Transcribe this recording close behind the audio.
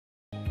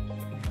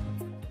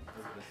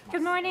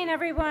Good morning,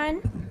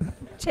 everyone.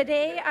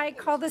 Today, I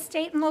call the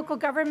State and Local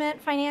Government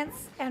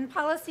Finance and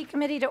Policy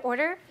Committee to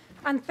order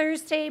on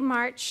Thursday,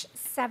 March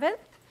 7th.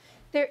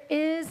 There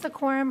is a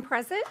quorum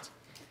present.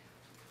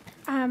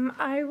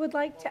 I would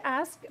like to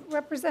ask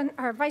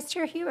Vice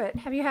Chair Hewitt,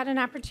 have you had an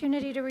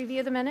opportunity to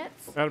review the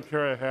minutes? Madam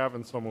Chair, I have,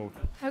 and so moved.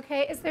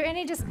 Okay, is there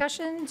any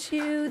discussion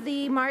to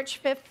the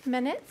March 5th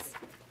minutes?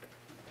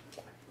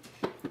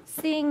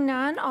 Seeing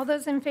none, all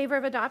those in favor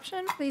of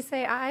adoption, please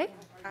say aye.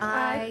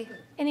 Aye.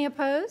 Any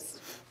opposed?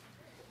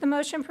 The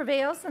motion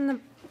prevails and the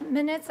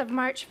minutes of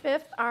March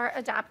 5th are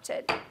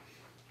adopted.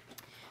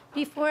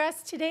 Before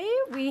us today,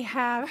 we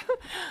have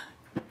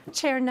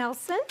Chair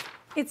Nelson.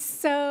 It's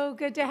so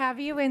good to have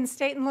you in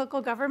state and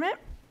local government.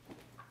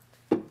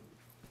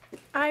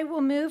 I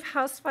will move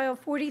House File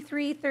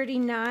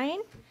 4339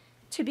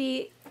 to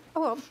be,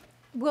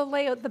 we'll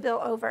lay out the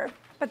bill over,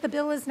 but the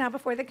bill is now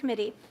before the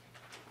committee.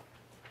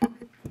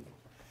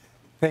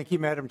 Thank you,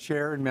 Madam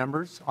Chair and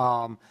members.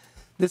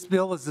 This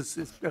bill is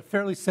a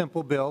fairly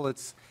simple bill.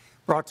 It's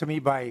brought to me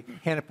by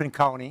Hennepin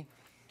County,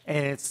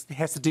 and it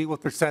has to deal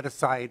with their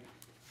set-aside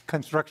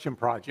construction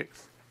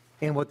projects.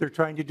 And what they're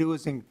trying to do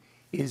is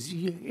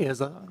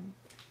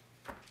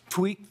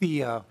tweak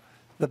the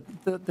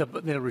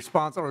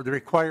response or the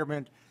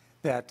requirement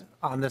that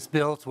on this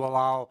bill to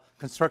allow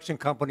construction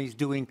companies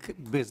doing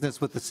business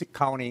with the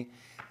county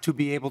to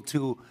be able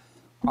to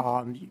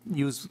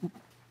use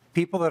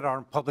people that are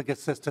on public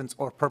assistance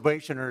or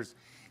probationers,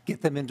 get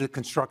them into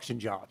construction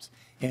jobs.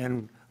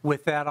 And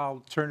with that,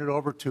 I'll turn it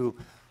over to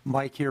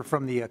Mike here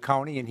from the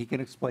county, and he can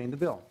explain the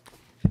bill.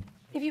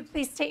 If you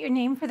please state your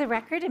name for the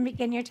record and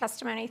begin your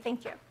testimony.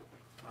 Thank you.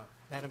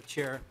 Madam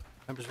Chair,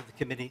 members of the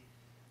committee,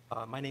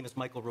 my name is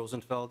Michael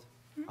Rosenfeld.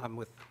 I'm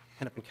with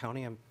Hennepin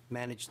County. I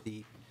manage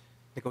the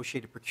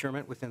negotiated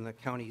procurement within the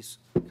county's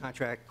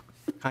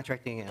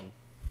contracting and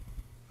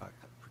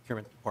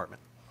procurement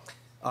department.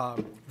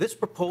 This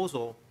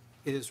proposal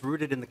is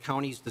rooted in the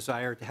county's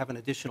desire to have an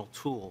additional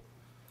tool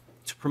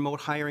to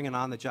promote hiring and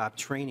on-the-job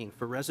training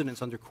for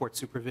residents under court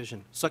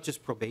supervision, such as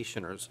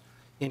probationers,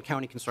 in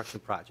county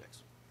construction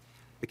projects.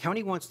 The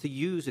county wants to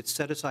use its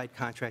set-aside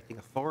contracting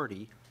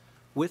authority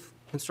with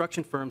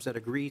construction firms that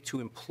agree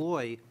to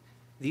employ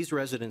these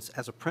residents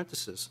as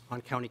apprentices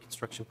on county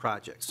construction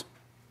projects,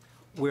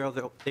 where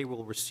they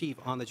will receive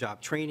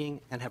on-the-job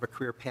training and have a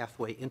career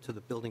pathway into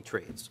the building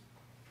trades.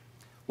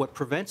 What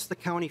prevents the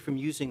county from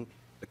using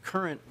the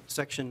current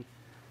Section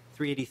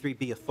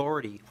 383B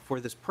authority for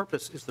this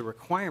purpose is the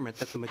requirement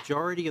that the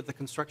majority of the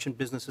construction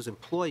business's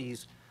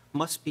employees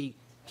must be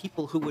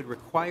people who would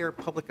require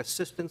public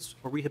assistance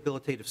or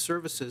rehabilitative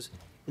services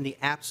in the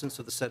absence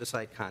of the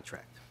set-aside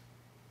contract.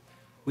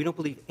 We don't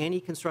believe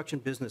any construction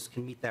business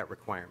can meet that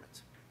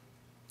requirement.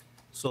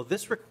 So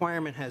this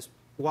requirement has,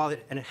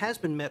 and it has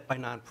been met by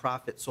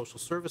nonprofit social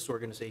service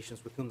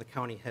organizations with whom the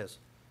county has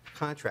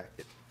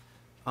contracted,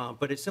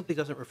 but it simply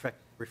doesn't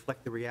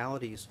reflect the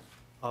realities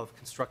of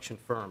construction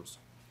firms,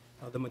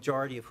 the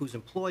majority of whose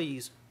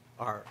employees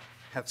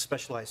have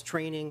specialized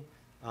training,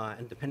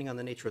 and depending on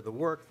the nature of the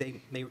work, they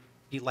may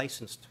be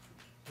licensed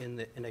in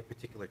a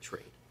particular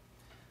trade.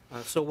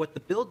 So what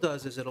the bill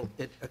does is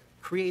it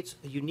creates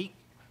a unique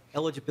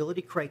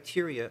eligibility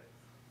criteria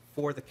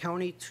for the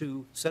county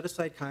to set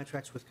aside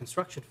contracts with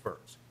construction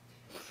firms.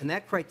 And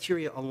that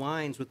criteria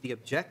aligns with the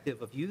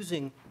objective of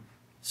using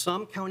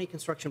some county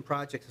construction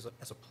projects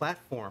as a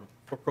platform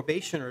for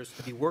probationers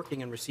to be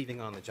working and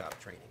receiving on-the-job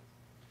training.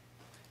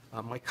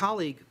 My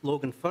colleague,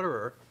 Logan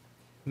Futterer,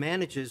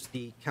 manages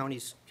the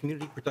county's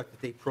Community Productive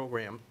Day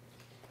program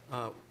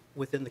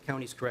within the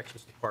county's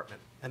Corrections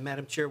Department. And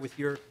Madam Chair, with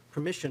your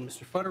permission,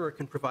 Mr. Futterer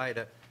can provide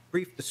a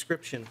brief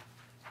description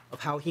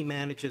of how he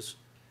manages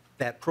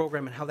that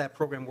program and how that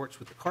program works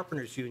with the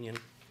Carpenters Union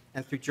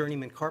and through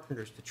journeyman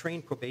carpenters to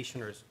train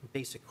probationers in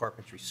basic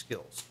carpentry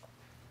skills.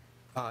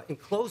 In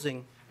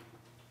closing,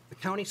 the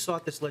county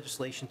sought this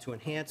legislation to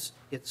enhance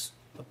its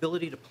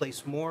ability to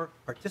place more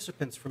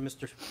participants from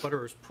Mr.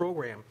 Futterer's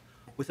program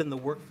within the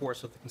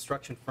workforce of the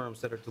construction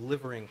firms that are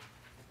delivering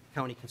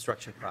county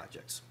construction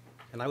projects.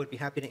 And I would be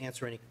happy to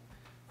answer any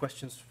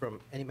questions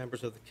from any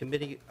members of the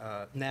committee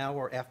now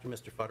or after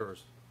Mr.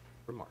 Futterer's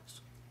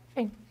remarks.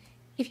 Okay.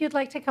 If you'd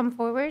like to come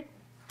forward,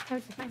 that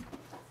would be fine.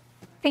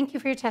 Thank you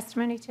for your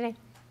testimony today.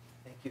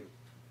 Thank you.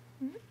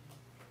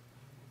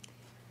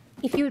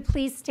 If you would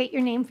please state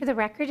your name for the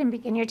record and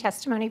begin your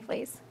testimony,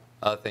 please.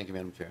 Thank you,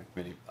 Madam Chair and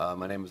Committee.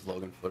 My name is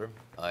Logan Footer.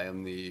 I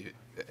am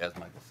as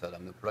Michael said,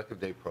 I'm the Productive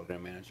Day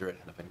Program Manager at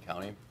Hennepin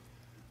County.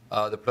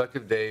 The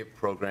Productive Day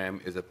program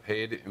is a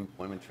paid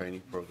employment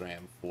training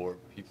program for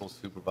people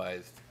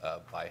supervised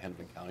by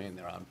Hennepin County, and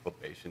they're on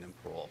probation and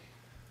parole.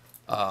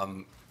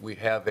 We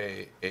have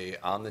a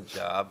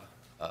on-the-job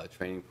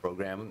training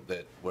program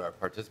where our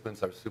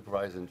participants are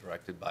supervised and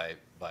directed by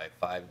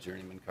 5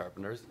 journeyman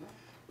carpenters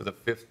with a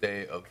 5th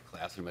day of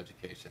classroom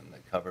education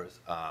that covers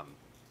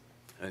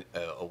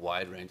a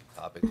wide range of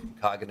topics: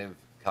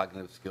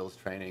 cognitive skills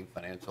training,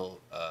 financial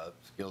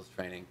skills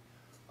training,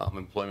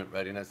 employment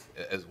readiness,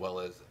 as well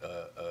as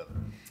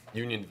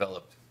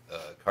union-developed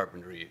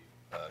carpentry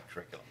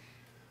curriculum.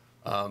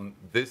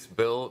 This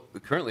bill,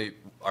 currently,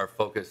 our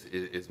focus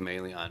is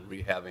mainly on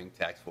rehabbing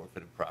tax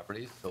forfeited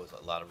properties, so it's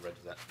a lot of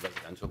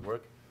residential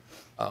work.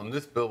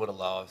 This bill would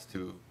allow us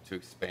to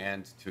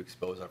expand, to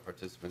expose our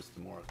participants to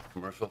more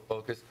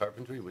commercial-focused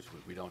carpentry, which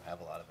we don't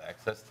have a lot of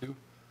access to.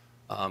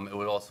 It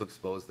would also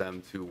expose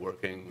them to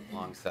working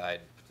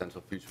alongside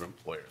potential future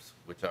employers,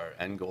 which our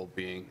end goal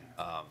being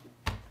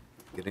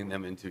getting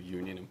them into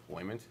union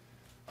employment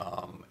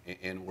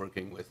and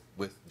working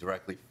with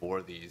directly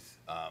for these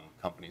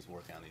companies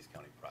working on these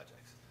county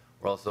projects.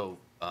 We're also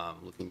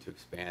looking to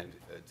expand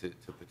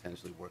to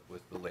potentially work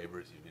with the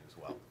laborers union as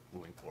well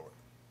moving forward.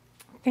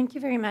 Thank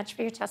you very much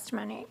for your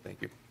testimony.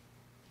 Thank you.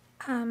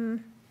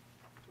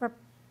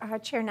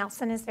 Chair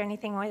Nelson, is there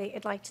anything more that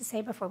you'd like to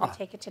say before we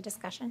take it to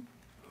discussion?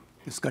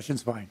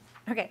 Discussion's fine.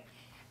 Okay.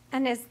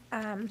 And as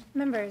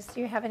members,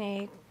 do you have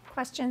any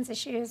questions,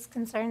 issues,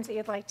 concerns that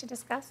you'd like to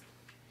discuss?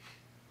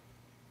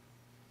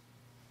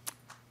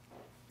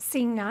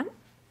 Seeing none,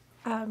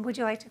 would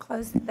you like to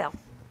close the bill?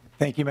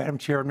 Thank you, Madam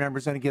Chair and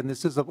members. And again,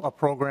 this is a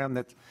program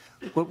that,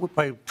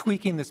 by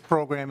tweaking this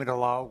program, it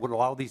would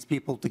allow these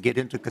people to get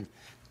into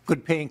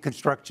good-paying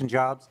construction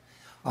jobs.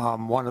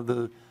 One of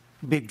the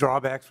big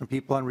drawbacks from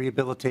people on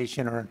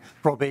rehabilitation or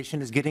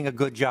probation is getting a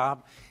good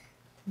job.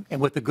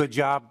 And with a good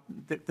job,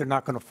 they're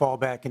not going to fall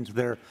back into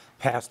their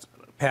past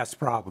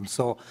problems.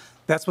 So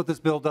that's what this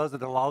bill does.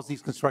 It allows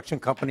these construction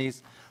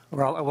companies,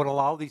 or it would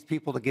allow these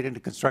people to get into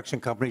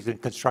construction companies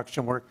and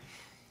construction work,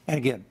 and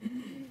again,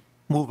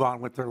 move on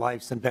with their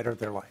lives and better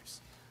their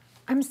lives.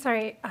 I'm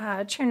sorry,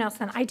 Chair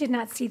Nelson, I did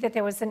not see that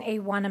there was an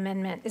A1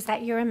 amendment. Is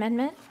that your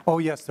amendment? Oh,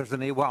 yes, there's an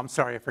A1. I'm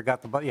sorry, I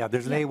forgot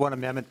there's an A1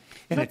 amendment,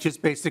 and it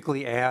just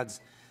basically adds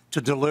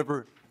to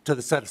deliver to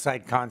the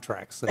set-aside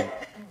contracts. And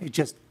it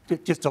just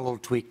a little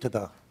tweak to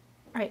the. All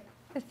right.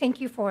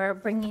 Thank you for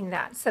bringing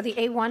that. So the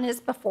A1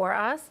 is before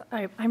us.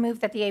 I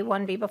move that the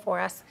A1 be before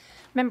us.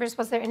 Members,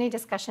 was there any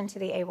discussion to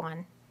the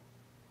A1?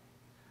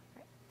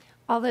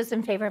 All those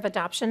in favor of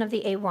adoption of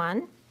the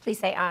A1, please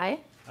say aye.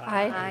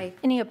 Aye.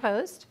 Any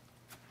opposed?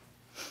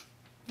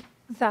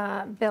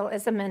 The bill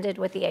is amended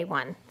with the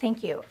A1.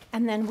 Thank you.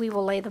 And then we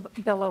will lay the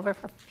bill over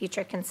for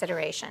future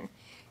consideration.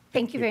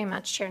 Thank you very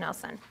much, Chair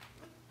Nelson.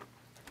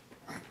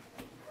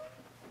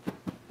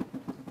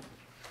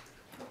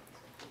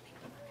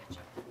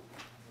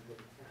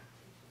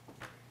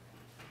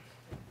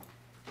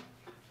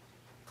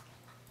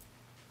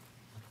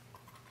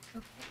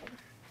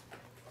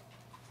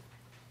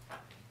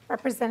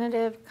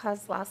 Representative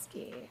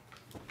Kozlowski.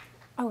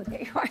 Oh,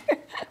 there you are.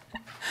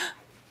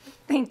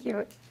 Thank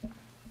you.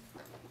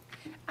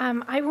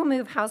 I will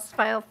move House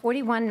File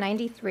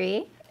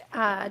 4193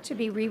 to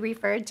be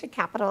re-referred to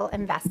capital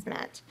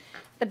investment.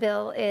 The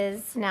bill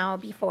is now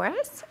before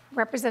us.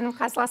 Representative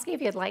Kozlowski,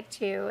 if you'd like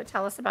to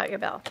tell us about your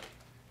bill.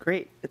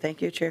 Great.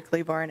 Thank you, Chair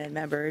Claiborne and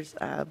members.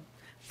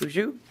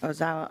 Bonjour,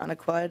 Ozawa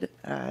Anaquad,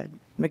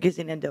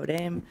 Magazine and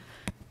Dodame,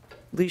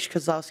 Lish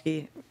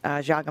Kozlowski,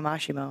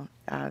 Jagamashimo.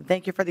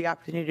 Thank you for the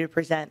opportunity to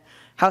present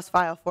House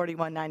File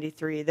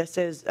 4193. This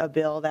is a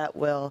bill that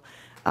will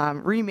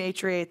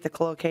rematriate the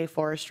Cloquet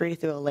Forestry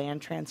through a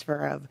land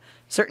transfer of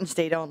certain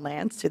state-owned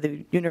lands to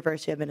the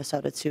University of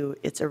Minnesota to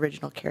its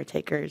original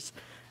caretakers.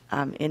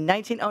 In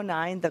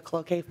 1909, the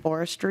Cloquet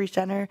Forestry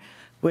Center,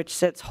 which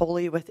sits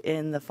wholly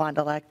within the Fond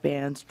du Lac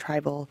Band's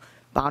tribal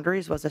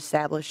boundaries, was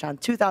established on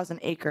 2,000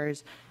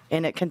 acres,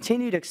 and it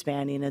continued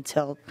expanding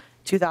until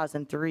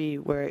 2003,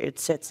 where it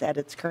sits at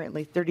its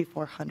currently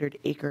 3,400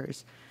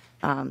 acres.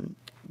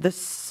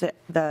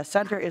 The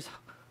center is,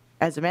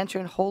 as I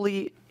mentioned,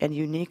 wholly and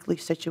uniquely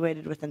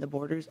situated within the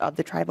borders of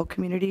the tribal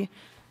community,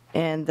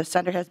 and the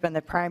center has been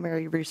the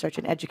primary research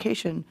and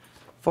education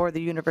for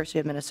the University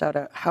of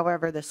Minnesota.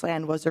 However, this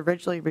land was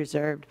originally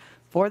reserved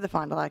for the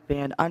Fond du Lac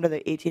Band under the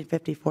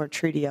 1854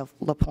 Treaty of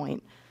La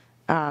Pointe.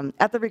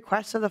 At the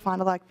request of the Fond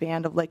du Lac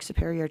Band of Lake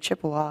Superior,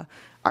 Chippewa,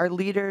 our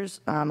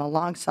leaders,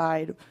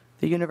 alongside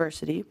the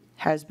university,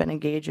 has been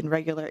engaged in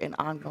regular and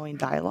ongoing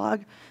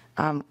dialogue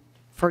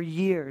for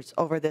years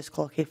over this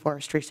Cloquet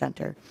Forestry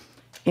Center.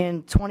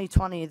 In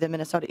 2020, the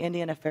Minnesota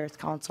Indian Affairs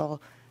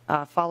Council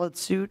followed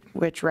suit,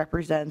 which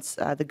represents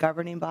the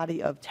governing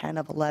body of 10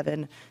 of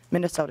 11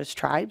 Minnesota's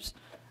tribes,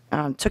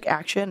 took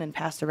action and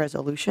passed a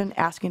resolution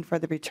asking for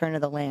the return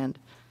of the land.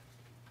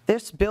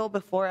 This bill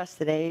before us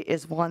today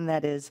is one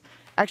that is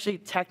actually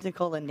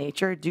technical in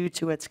nature due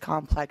to its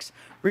complex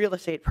real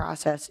estate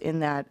process, in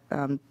that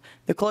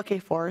the Cloquet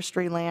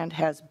Forestry land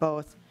has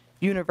both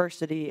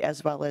university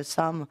as well as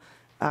some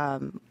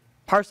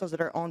parcels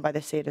that are owned by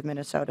the state of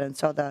Minnesota. And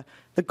so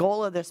the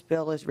goal of this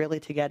bill is really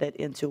to get it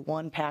into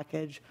one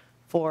package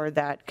for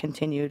that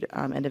continued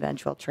and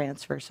eventual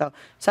transfer. So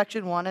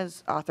Section 1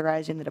 is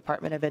authorizing the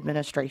Department of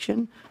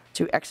Administration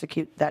to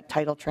execute that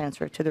title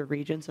transfer to the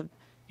regions of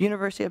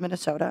University of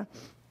Minnesota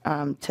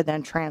to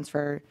then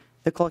transfer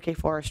the Cloquet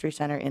Forestry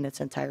Center in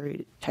its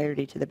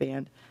entirety to the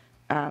band.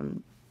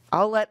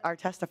 I'll let our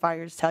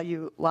testifiers tell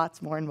you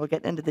lots more, and we'll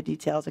get into the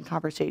details and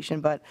conversation,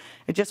 but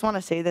I just want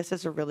to say this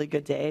is a really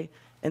good day,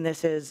 and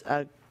this is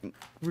a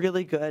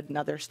really good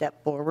another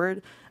step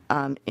forward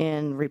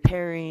in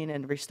repairing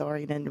and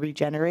restoring and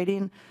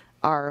regenerating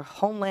our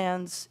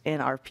homelands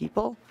and our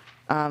people.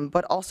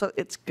 But also,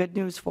 it's good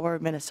news for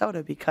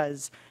Minnesota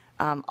because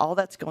all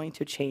that's going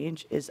to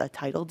change is a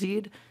title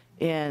deed,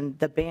 and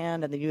the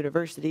band and the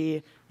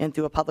university and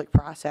through a public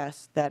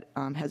process that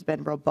has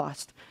been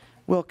robust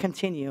will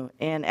continue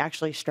and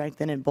actually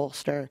strengthen and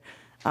bolster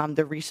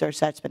the research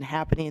that's been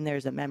happening.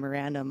 There's a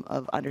memorandum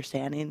of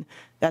understanding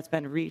that's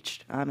been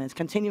reached. It's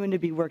continuing to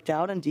be worked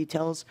out and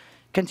details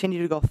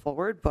continue to go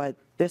forward, but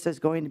this is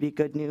going to be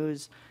good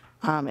news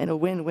and a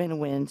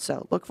win-win-win.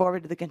 So look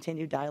forward to the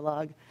continued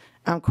dialogue,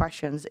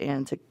 questions,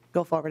 and to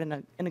go forward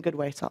in a good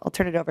way. So I'll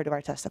turn it over to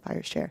our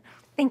testifiers, Chair.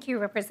 Thank you,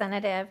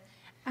 Representative.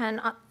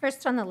 And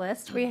first on the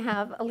list, we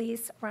have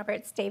Elise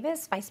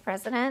Roberts-Davis, Vice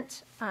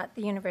President at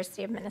the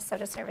University of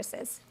Minnesota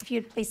Services. If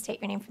you'd please state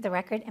your name for the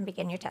record and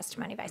begin your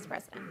testimony, Vice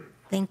President.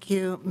 Thank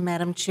you,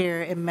 Madam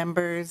Chair and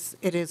members.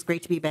 It is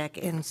great to be back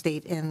in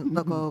State and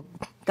Local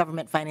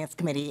Government Finance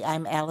Committee.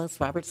 I'm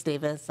Alice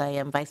Roberts-Davis. I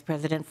am Vice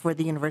President for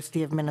the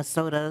University of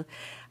Minnesota.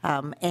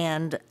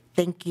 And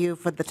thank you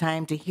for the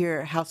time to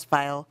hear House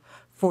File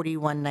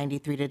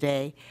 4193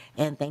 today.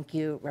 And thank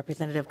you,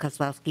 Representative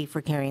Kozlowski,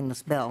 for carrying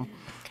this bill.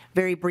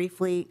 Very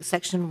briefly,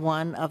 Section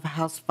 1 of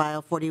House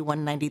File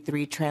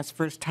 4193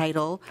 transfers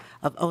title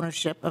of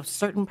ownership of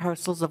certain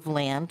parcels of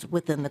land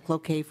within the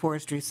Cloquet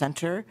Forestry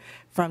Center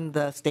from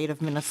the state of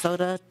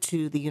Minnesota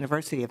to the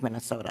University of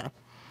Minnesota.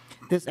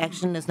 This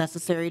action is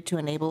necessary to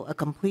enable a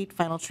complete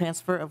final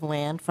transfer of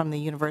land from the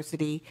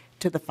university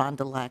to the Fond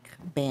du Lac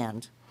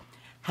Band.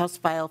 House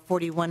File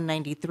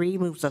 4193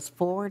 moves us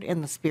forward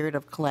in the spirit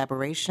of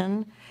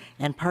collaboration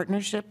and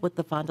partnership with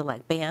the Fond du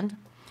Lac Band,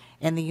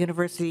 and the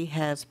university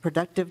has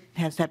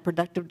had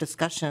productive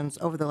discussions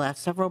over the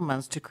last several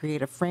months to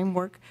create a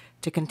framework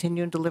to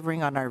continue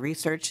delivering on our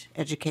research,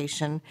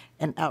 education,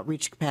 and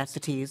outreach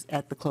capacities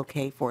at the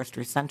Cloquet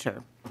Forestry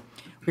Center.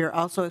 We are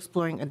also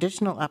exploring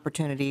additional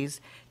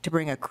opportunities to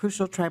bring a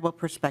crucial tribal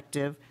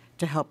perspective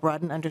to help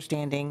broaden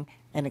understanding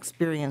and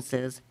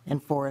experiences in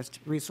forest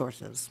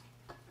resources.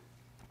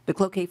 The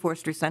Cloquet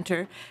Forestry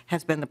Center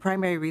has been the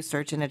primary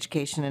research and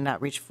education and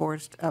outreach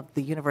forest of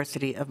the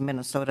University of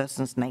Minnesota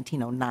since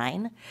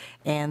 1909,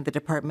 and the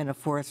Department of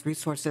Forest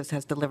Resources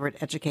has delivered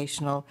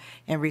educational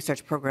and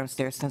research programs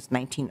there since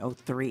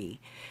 1903.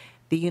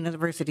 The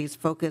university's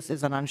focus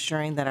is on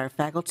ensuring that our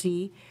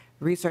faculty,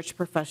 research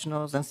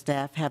professionals, and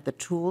staff have the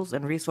tools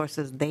and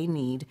resources they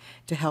need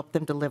to help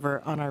them deliver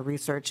on our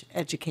research,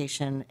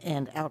 education,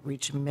 and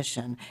outreach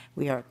mission.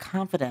 We are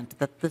confident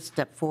that this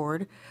step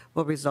forward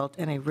will result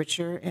in a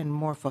richer and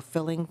more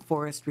fulfilling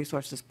forest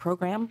resources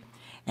program,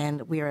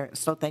 and we are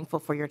so thankful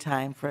for your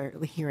time for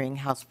hearing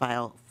House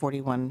File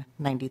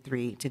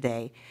 4193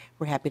 today.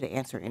 We're happy to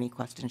answer any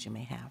questions you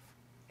may have.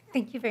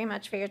 Thank you very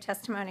much for your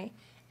testimony.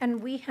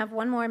 And we have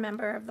one more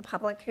member of the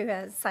public who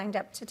has signed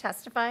up to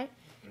testify.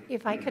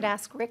 If I could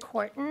ask Rick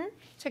Horton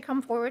to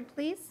come forward,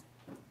 please.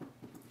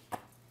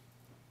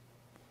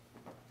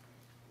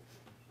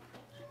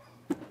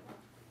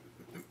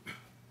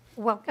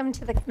 Welcome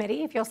to the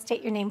committee. If you'll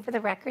state your name for the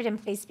record and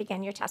please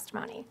begin your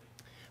testimony.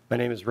 My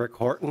name is Rick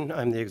Horton.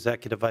 I'm the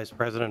Executive Vice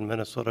President of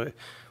Minnesota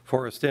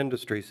Forest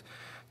Industries.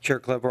 Chair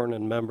Claiborne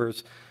and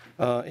members,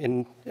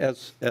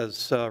 as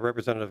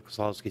Representative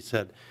Kozlowski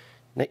said,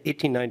 in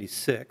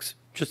 1896,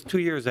 just 2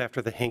 years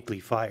after the Hinckley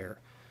Fire,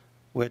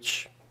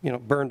 which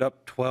burned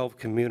up 12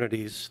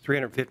 communities,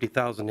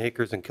 350,000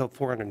 acres, and killed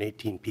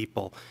 418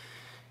 people,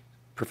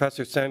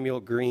 Professor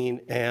Samuel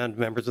Green and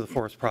members of the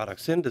forest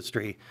products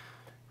industry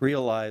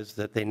realized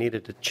that they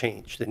needed to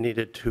change. They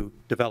needed to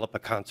develop a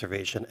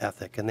conservation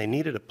ethic, and they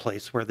needed a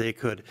place where they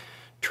could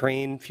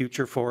train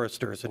future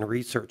foresters and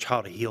research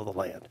how to heal the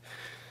land.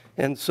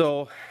 And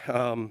so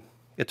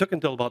it took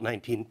until about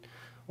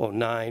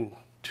 1909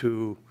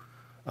 to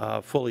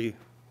fully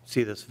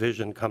see this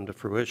vision come to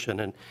fruition,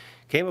 and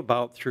came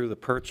about through the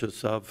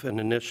purchase of an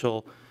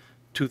initial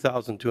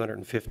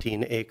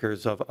 2,215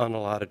 acres of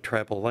unallotted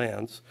tribal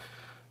lands.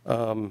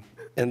 And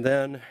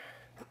then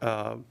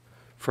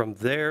from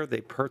there,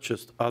 they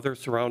purchased other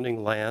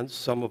surrounding lands.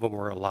 Some of them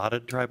were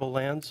allotted tribal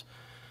lands,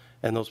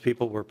 and those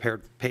people were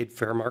paid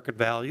fair market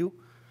value.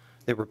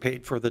 They were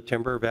paid for the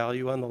timber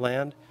value on the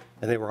land,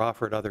 and they were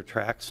offered other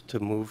tracts to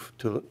move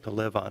to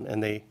live on,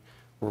 and they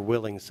were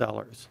willing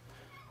sellers.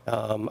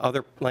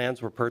 Other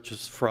lands were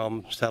purchased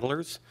from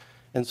settlers,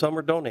 and some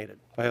were donated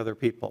by other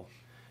people.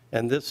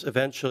 And this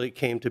eventually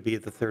came to be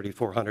the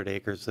 3,400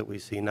 acres that we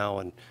see now.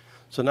 And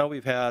so now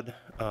we've had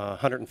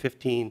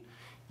 115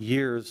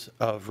 years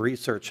of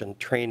research and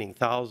training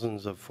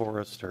thousands of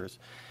foresters.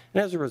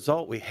 And as a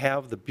result, we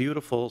have the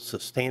beautiful,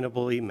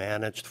 sustainably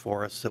managed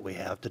forests that we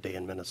have today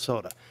in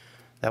Minnesota.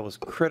 That was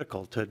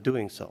critical to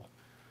doing so.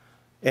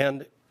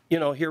 And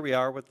here we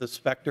are with the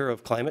specter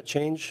of climate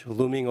change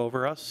looming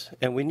over us,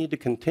 and we need to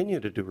continue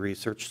to do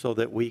research so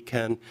that we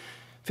can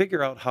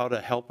figure out how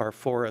to help our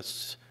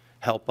forests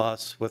help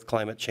us with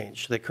climate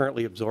change. They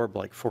currently absorb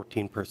like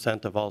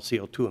 14% of all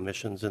CO2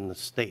 emissions in the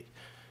state.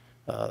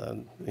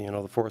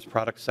 The forest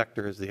product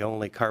sector is the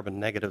only carbon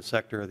negative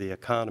sector of the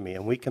economy,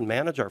 and we can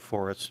manage our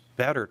forests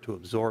better to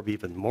absorb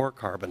even more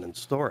carbon and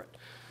store it.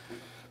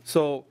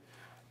 So,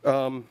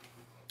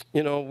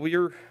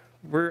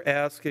 we're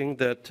asking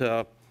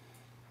that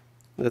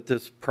that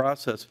this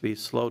process be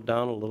slowed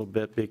down a little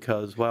bit,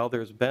 because while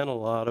there's been a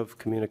lot of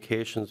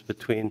communications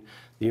between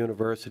the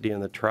university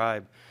and the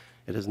tribe,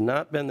 it has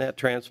not been that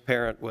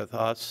transparent with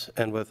us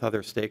and with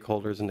other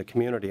stakeholders in the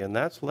community, and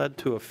that's led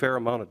to a fair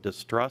amount of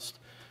distrust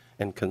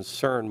and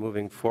concern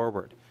moving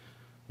forward.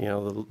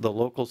 The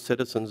local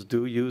citizens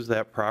do use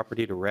that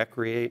property to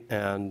recreate,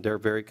 and they're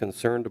very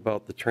concerned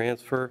about the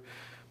transfer.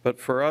 But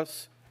for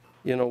us,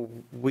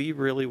 we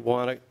really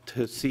want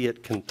to see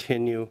it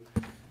continue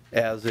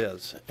as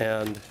is.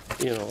 And,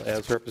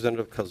 as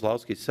Representative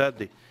Kozlowski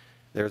said,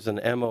 there's an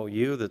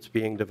MOU that's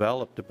being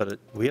developed, but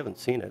we haven't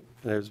seen it.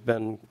 There's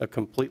been a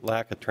complete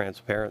lack of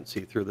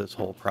transparency through this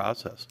whole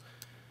process.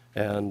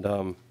 And,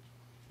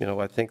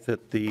 I think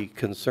that the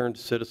concerned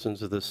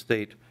citizens of the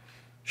state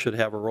should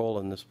have a role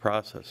in this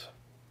process.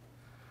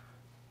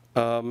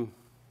 Barring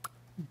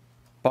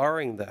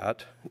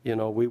that,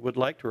 we would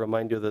like to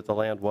remind you that the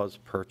land was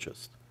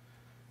purchased.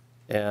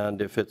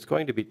 And if it's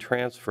going to be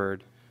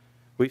transferred,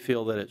 we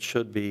feel that it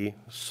should be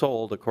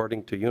sold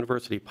according to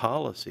university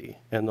policy,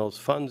 and those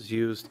funds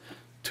used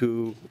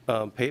to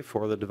pay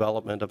for the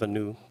development of a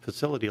new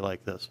facility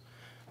like this.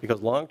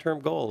 Because long-term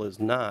goal is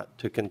not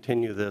to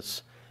continue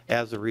this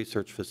as a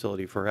research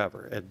facility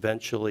forever.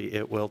 Eventually,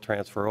 it will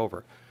transfer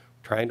over.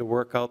 Trying to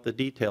work out the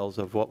details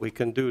of what we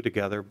can do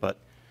together, but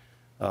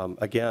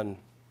again,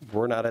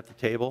 we're not at the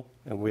table,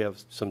 and we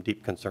have some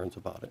deep concerns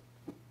about it.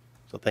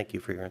 So thank you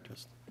for your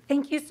interest.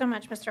 Thank you so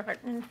much, Mr.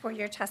 Horton, for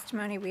your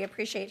testimony. We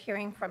appreciate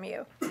hearing from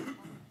you.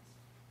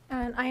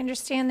 And I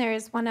understand there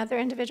is one other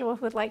individual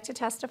who would like to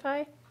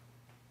testify.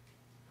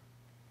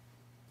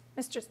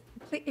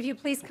 If you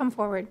please come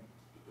forward.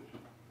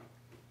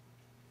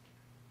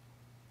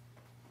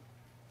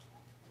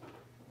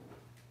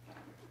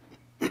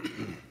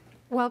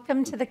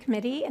 Welcome to the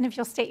committee, and if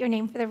you'll state your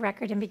name for the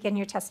record and begin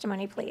your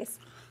testimony, please.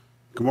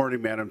 Good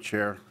morning, Madam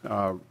Chair.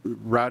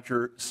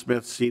 Roger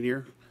Smith,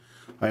 Sr.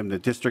 I am the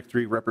District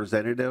 3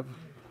 representative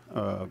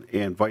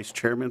and Vice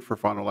Chairman for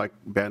Fond du Lac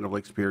Band of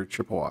Lake Superior,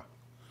 Chippewa.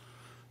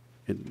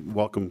 And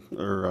welcome,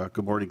 or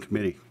good morning,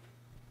 committee.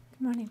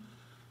 Good morning.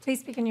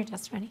 Please begin your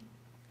testimony.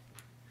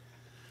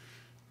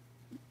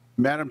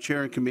 Madam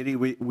Chair and committee,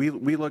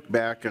 we look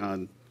back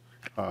on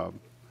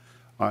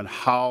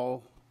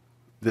how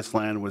this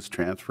land was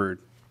transferred,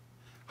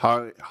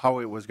 how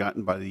it was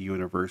gotten by the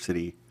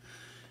university,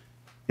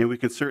 and we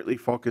can certainly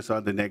focus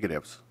on the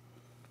negatives,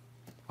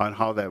 on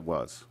how that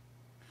was.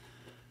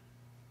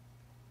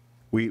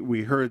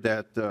 We heard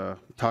that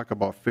talk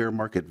about fair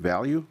market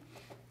value,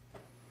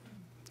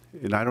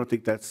 and I don't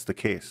think that's the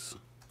case.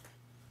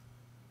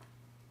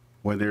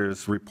 When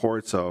there's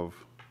reports of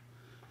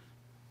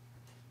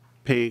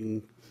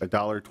paying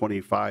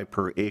 $1.25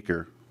 per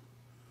acre,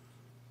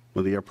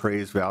 when the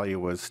appraised value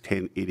was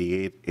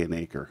 $10.88 an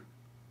acre.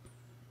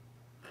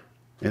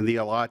 And the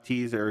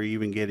allottees are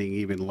even getting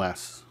even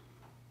less.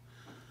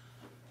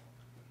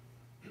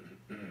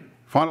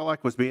 Fond du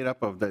Lac was made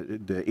up of the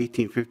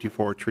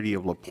 1854 Treaty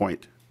of La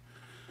Pointe,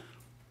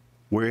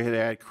 where it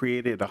had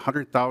created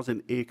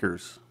 100,000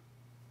 acres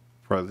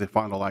for the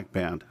Fond du Lac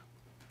Band.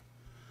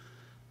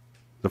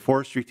 The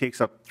forestry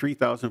takes up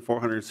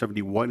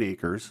 3,471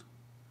 acres,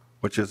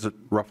 which is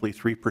roughly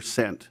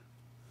 3%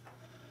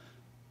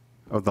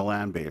 of the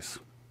land base.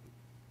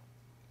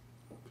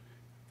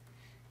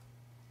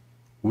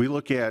 We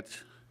look at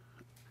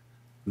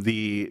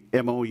the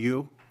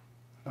MOU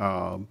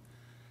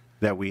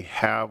that we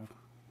have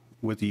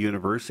with the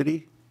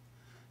university,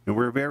 and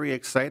we're very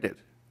excited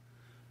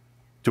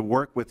to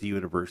work with the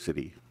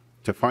university,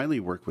 to finally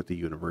work with the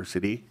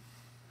university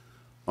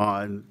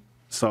on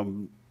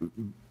some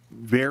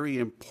very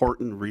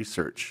important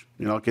research,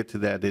 and I'll get to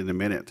that in a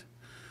minute.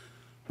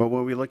 But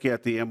when we look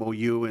at the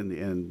MOU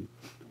and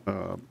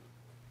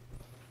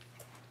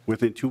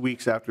within 2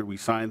 weeks after we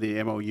signed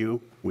the MOU,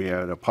 we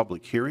had a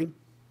public hearing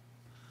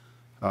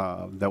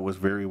that was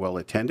very well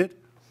attended.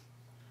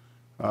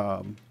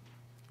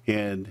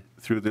 And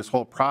through this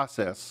whole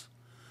process,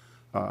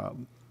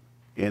 and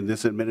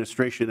this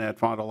administration at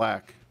Fond du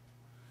Lac,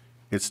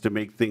 it's to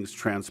make things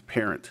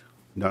transparent,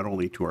 not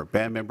only to our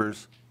band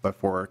members, but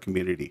for our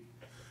community.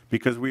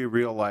 Because we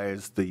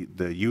realize the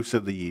use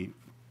of the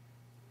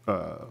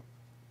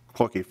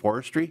Cloquet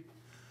Forestry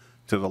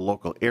to the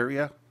local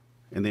area,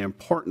 and the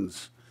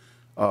importance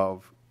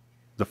of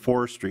the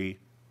forestry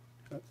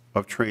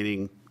of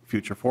training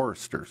future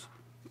foresters.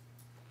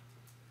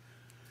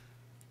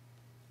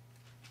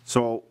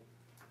 So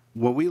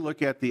when we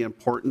look at the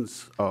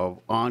importance of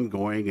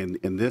ongoing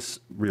and this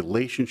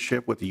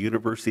relationship with the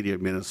University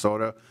of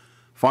Minnesota,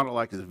 Fond du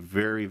Lac is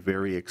very,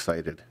 very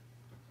excited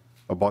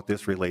about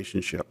this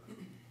relationship.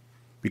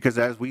 Because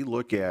as we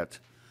look at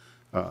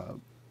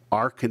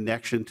our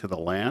connection to the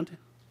land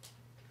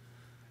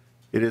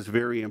It is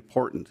very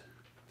important.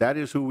 That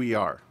is who we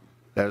are.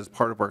 That is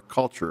part of our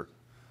culture,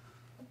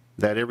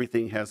 that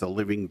everything has a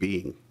living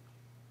being.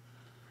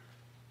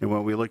 And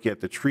when we look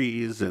at the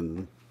trees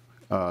and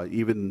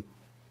even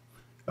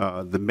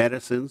the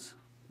medicines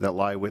that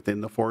lie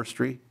within the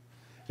forestry,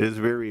 it is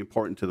very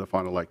important to the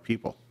Fond du Lac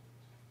people.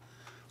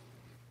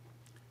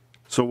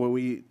 So when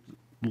we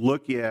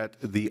look at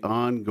the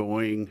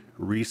ongoing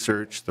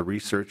research, the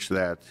research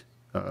that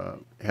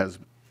has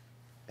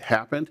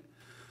happened,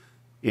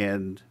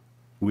 and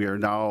we are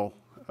now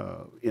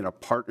in a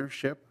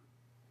partnership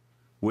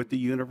with the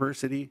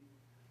university,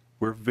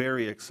 we're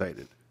very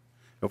excited.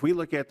 If we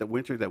look at the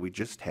winter that we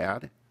just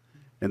had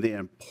and the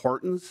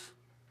importance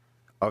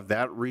of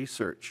that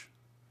research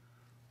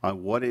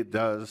on what it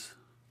does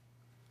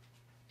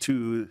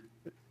to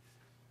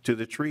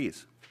the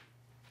trees,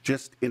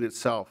 just in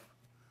itself,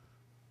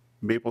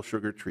 maple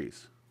sugar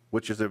trees,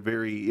 which is a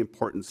very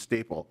important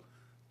staple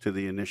to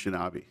the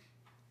Anishinaabe.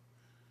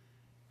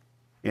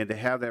 And to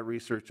have that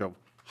research of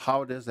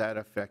how does that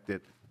affect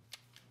it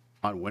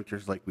on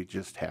winters like we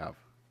just have.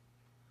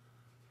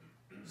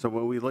 So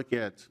when we look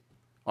at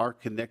our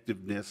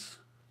connectiveness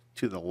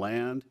to the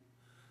land,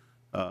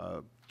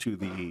 to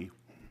the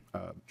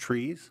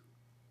trees,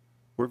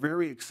 we're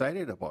very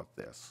excited about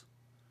this.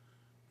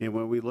 And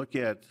when we look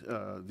at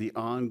the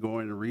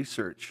ongoing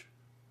research,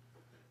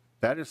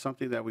 that is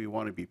something that we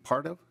want to be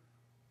part of,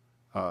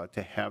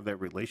 to have that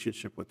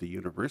relationship with the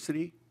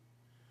university.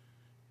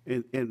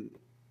 And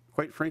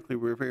quite frankly,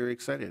 we're very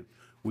excited.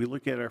 We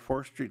look at our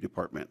forestry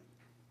department.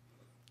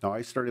 Now,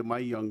 I started my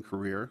young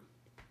career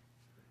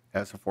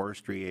as a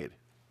forestry aide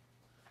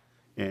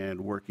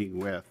and working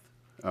with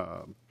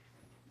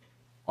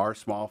our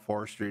small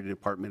forestry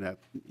department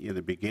in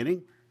the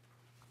beginning.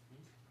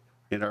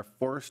 And our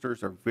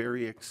foresters are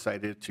very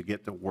excited to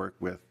get to work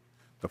with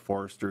the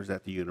foresters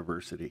at the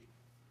university,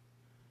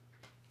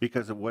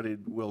 because of what it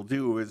will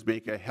do is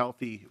make a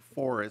healthy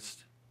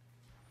forest,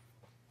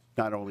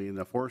 not only in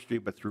the forestry,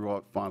 but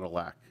throughout Fond du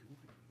Lac.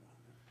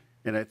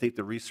 And I think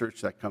the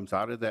research that comes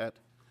out of that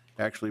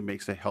actually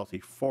makes a healthy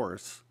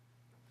forest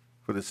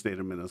for the state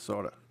of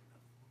Minnesota.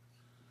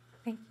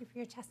 Thank you for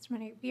your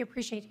testimony. We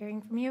appreciate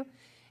hearing from you.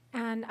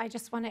 And I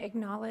just want to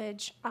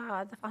acknowledge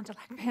the Fond du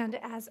Lac Band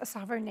as a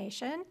sovereign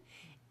nation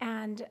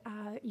and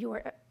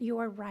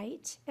your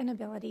right and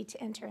ability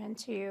to enter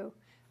into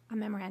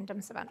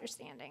memorandums of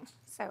understanding.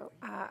 So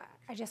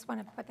I just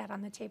want to put that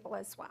on the table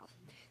as well.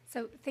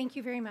 So thank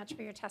you very much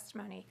for your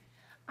testimony.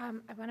 I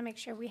want to make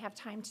sure we have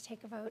time to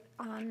take a vote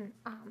on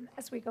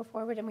as we go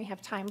forward, and we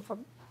have time for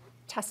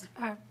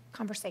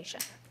conversation.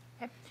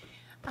 Okay.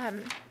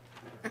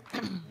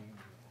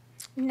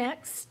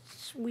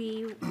 Next,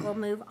 we will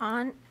move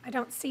on. I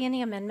don't see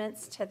any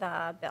amendments to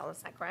the bill.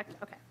 Is that correct?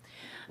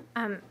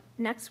 Okay.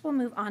 Next, we'll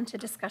move on to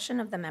discussion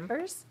of the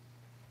members.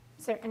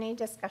 Is there any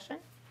discussion?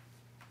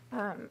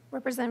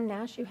 Representative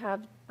Nash, you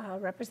have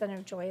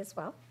Representative Joy as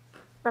well.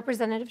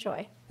 Representative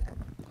Joy.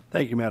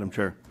 Thank you, Madam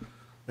Chair.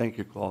 Thank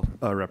you,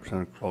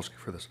 Representative Cloquet,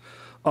 for this.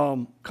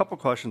 Couple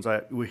questions.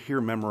 We hear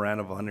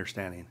memorandum of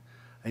understanding.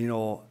 And, you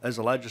know, as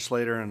a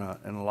legislator and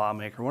a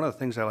lawmaker, one of the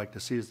things I like to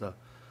see is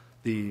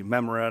the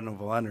memorandum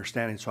of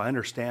understanding, so I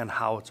understand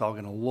how it's all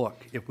going to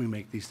look if we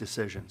make these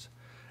decisions.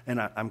 And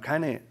I'm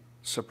kind of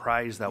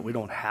surprised that we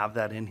don't have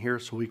that in here,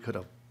 so we could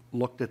have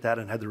looked at that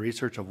and had the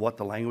research of what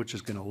the language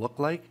is going to look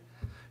like.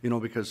 You know,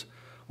 because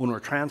when we're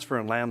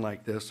transferring land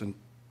like this, and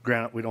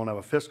granted, we don't have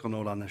a fiscal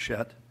note on this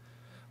yet,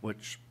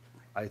 which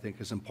I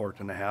think is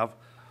important to have,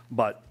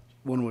 but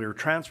when we're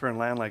transferring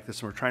land like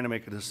this and we're trying to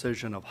make a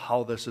decision of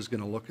how this is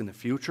going to look in the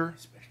future,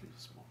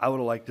 I would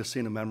have liked to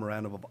seen a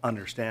memorandum of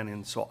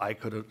understanding, so I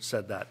could have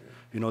said that,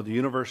 you know, the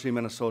University of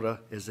Minnesota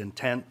is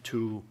intent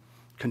to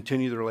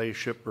continue the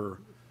relationship or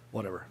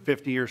whatever,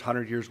 50 years,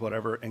 100 years,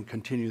 whatever, and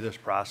continue this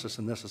process,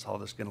 and this is how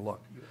this is going to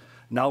look.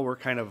 Now we're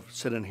kind of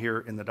sitting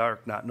here in the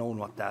dark, not knowing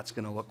what that's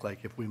going to look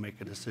like if we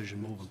make a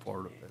decision moving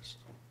forward with this.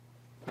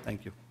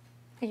 Thank you.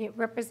 Thank you.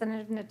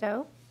 Representative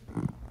Nadeau.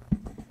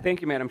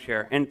 Thank you, Madam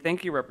Chair, and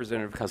thank you,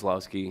 Representative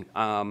Kozlowski.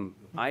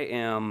 I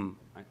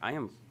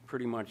am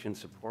pretty much in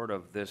support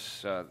of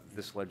this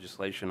this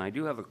legislation. I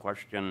do have a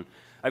question.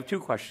 I have two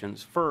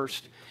questions.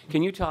 First,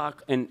 can you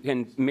talk, and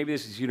maybe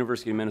this is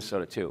University of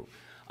Minnesota too.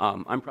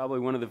 I'm probably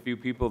one of the few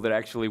people that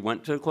actually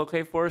went to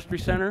Cloquet Forestry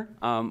Center.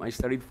 I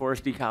studied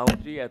forest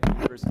ecology at the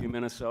University of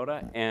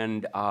Minnesota,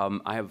 and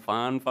I have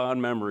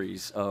fond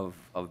memories of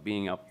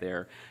being up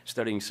there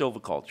studying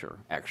silviculture,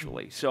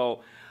 actually.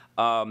 So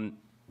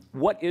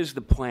what is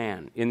the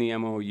plan in the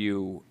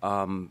MOU?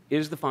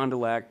 Is the Fond du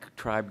Lac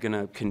tribe going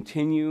to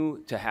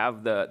continue to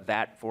have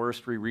that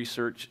forestry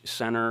research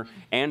center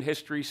and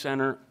history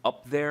center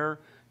up there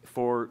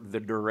for the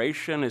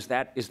duration? Is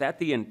that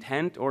the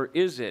intent, or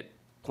is it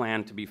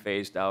planned to be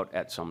phased out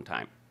at some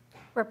time?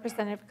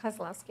 Representative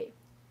Kozlowski.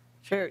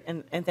 Sure,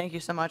 and thank you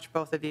so much,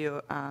 both of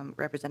you,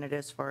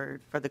 representatives, for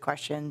the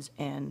questions.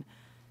 And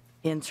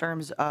in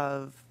terms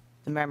of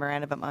the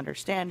memorandum of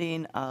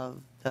understanding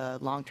of the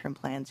long-term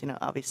plans.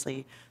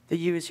 Obviously, the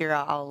U's here,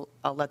 I'll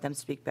let them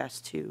speak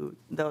best to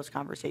those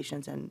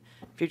conversations and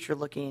future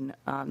looking.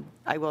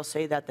 I will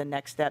say that the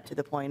next step to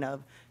the point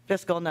of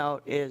fiscal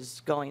note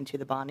is going to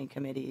the bonding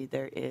committee.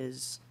 There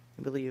is,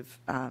 I believe,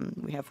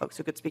 we have folks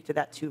who could speak to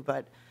that too,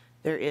 but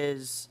there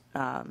is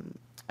a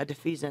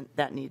defeasance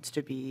that needs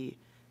to be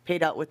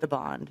paid out with the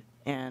bond.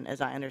 And as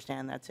I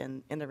understand, that's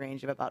in the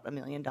range of about $1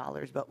 million.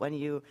 But when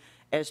you,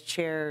 as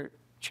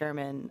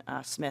Chairman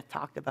Smith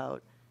talked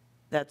about,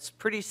 that's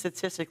pretty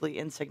statistically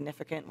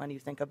insignificant when you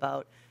think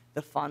about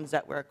the funds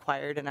that were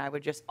acquired. And I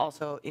would just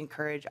also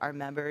encourage our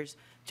members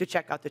to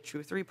check out the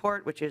Truth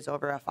Report, which is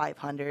over a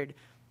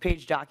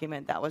 500-page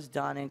document that was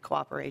done in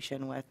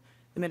cooperation with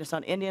the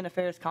Minnesota Indian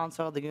Affairs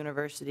Council, the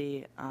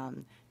university,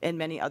 and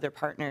many other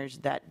partners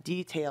that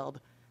detailed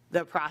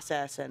the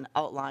process and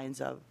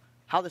outlines of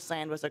how this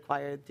land was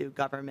acquired through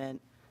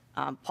government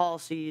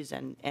policies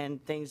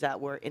and things that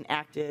were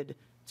enacted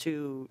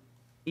to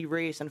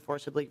erase and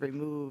forcibly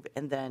remove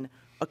and then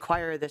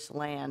acquire this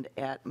land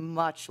at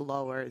much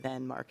lower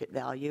than market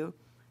value.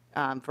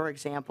 For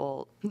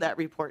example, that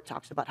report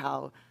talks about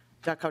how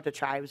Dakota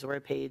tribes were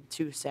paid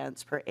 2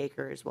 cents per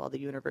acre while the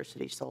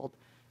university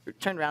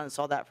turned around and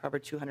sold that for over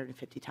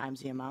 250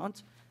 times the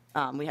amount.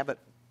 We have a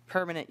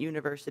permanent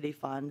university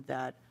fund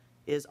that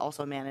is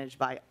also managed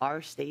by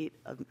our state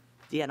of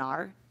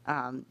DNR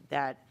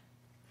that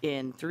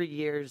in 3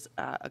 years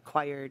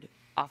acquired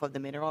off of the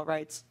mineral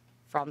rights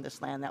from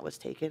this land that was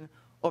taken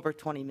over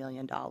 $20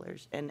 million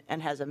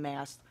and has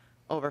amassed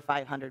over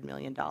 $500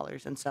 million.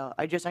 And so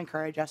I just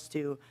encourage us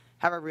to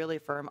have a really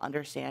firm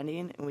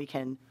understanding, and we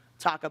can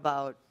talk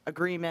about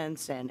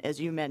agreements, and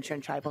as you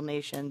mentioned, tribal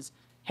nations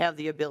have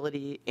the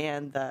ability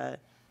and the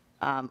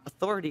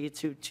authority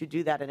to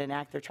do that and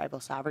enact their tribal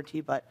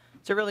sovereignty, but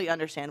to really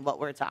understand what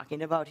we're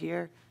talking about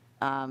here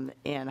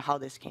and how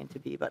this came to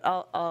be. But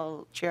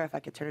I'll, Chair, if I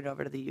could turn it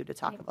over to the U to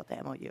talk about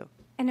the MOU.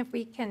 And if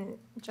we can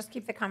just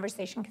keep the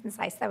conversation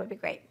concise, that would be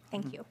great.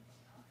 Thank you.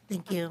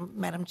 Thank you,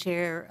 Madam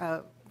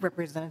Chair.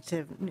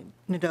 Representative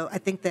Nadeau, I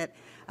think that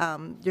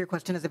your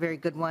question is a very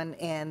good one,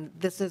 and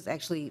this is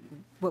actually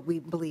what we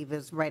believe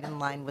is right in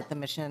line with the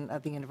mission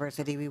of the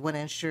university. We want to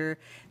ensure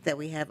that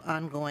we have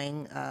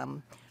ongoing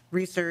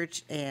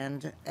research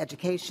and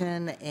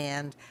education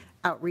and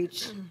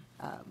outreach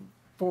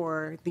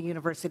for the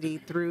university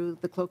through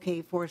the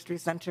Cloquet Forestry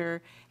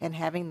Center, and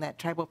having that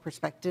tribal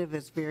perspective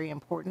is very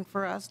important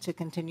for us to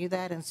continue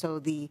that. And so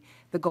the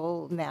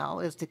goal now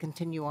is to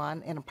continue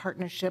on in a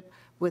partnership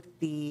with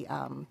the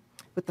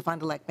Fond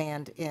du Lac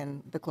Band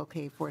in the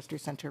Cloquet Forestry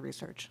Center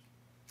research.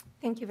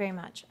 Thank you very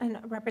much. And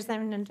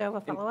Representative Nadeau,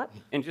 a follow-up?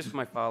 And just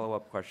my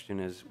follow-up question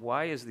is,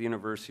 why is the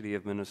University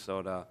of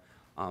Minnesota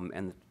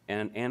and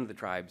the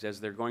tribes, as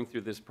they're going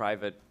through this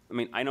private, I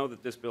mean, I know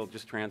that this bill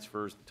just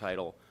transfers the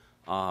title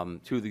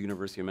to the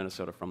University of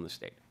Minnesota from the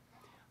state.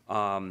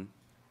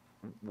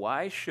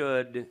 Why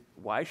should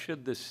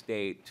the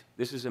state,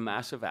 this is a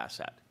massive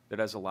asset that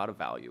has a lot of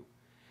value.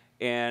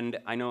 And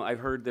I know I've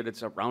heard that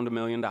it's around $1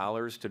 million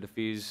to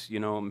defease,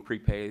 and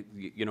prepay,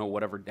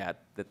 whatever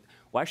debt.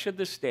 Why should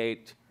the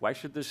state, why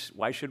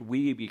should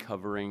we be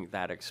covering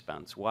that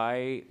expense?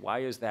 Why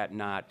is that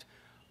not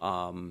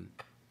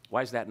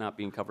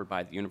being covered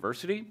by the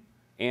university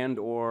and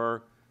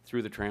or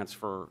through the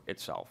transfer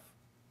itself?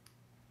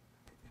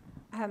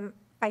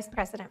 Vice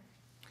President.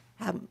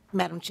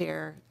 Madam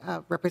Chair,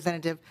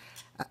 Representative,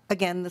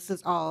 again, this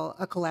is all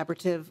a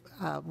collaborative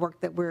work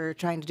that we're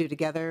trying to do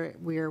together.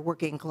 We're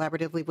working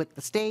collaboratively with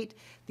the state,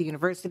 the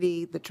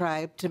university, the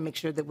tribe, to make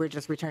sure that we're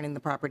just returning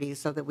the property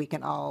so that we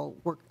can all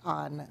work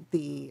on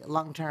the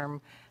long-term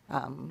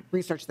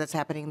research that's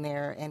happening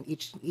there, and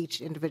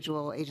each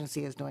individual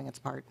agency is doing its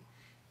part.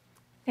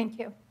 Thank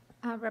you.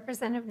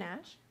 Representative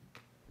Nash.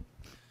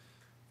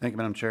 Thank you,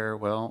 Madam Chair.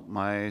 Well,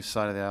 my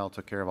side of the aisle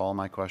took care of all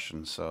my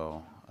questions,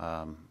 so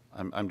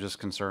I'm just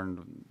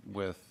concerned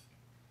with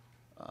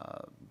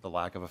the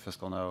lack of a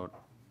fiscal note.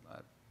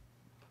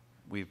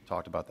 We've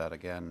talked about that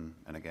again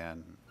and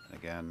again and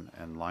again,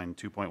 and line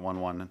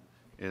 2.11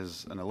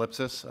 is an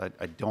ellipsis.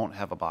 I don't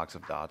have a box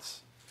of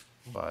dots,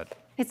 but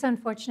It's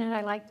unfortunate.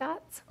 I like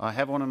dots. I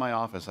have one in my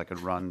office. I could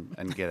run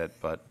and get it,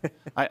 but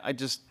I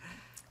just,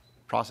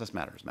 process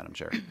matters, Madam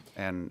Chair,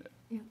 and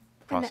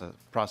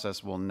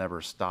process will never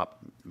stop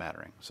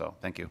mattering. So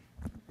thank you.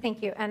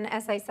 Thank you. And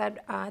as I said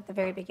at the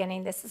very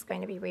beginning, this is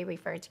going to be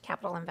re-referred to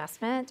capital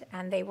investment,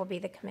 and they will be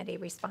the committee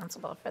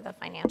responsible for the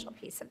financial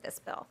piece of this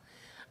bill.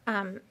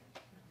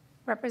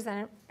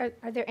 Representative,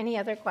 are there any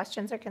other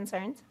questions or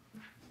concerns?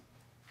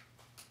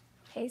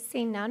 Okay,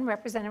 seeing none,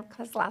 Representative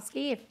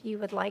Kozlowski, if you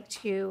would like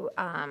to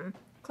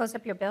close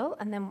up your bill,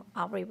 and then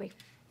I'll make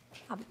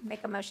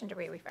a motion to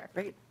re-refer.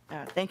 Great.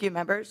 Thank you,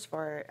 members,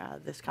 for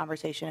this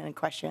conversation and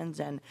questions.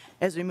 And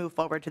as we move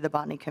forward to the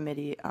bonding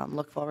committee,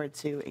 look forward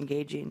to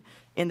engaging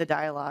in the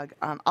dialogue.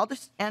 I'll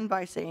just end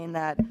by saying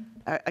that,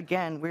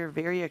 again, we're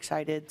very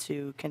excited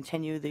to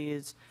continue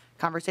these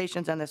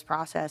conversations and this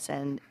process.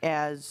 And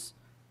as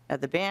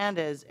The band,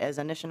 as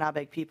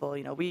Anishinaabe people,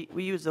 we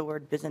use the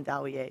word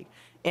Bizendawieg.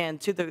 And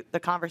to the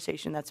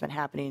conversation that's been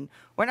happening,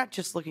 we're not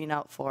just looking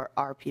out for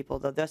our people,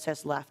 though this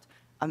has left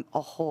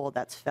a hole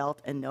that's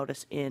felt and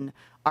noticed in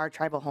our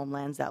tribal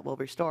homelands that will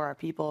restore our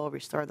people,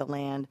 restore the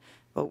land.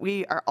 But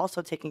we are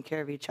also taking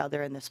care of each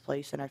other in this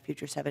place and our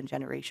future 7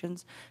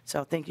 generations.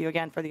 So thank you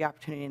again for the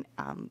opportunity,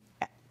 and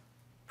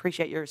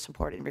appreciate your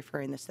support in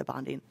referring this to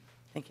bonding.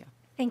 Thank you.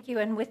 Thank you,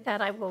 and with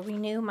that, I will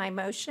renew my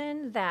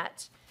motion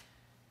that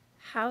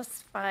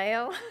House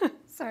File,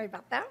 sorry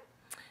about that,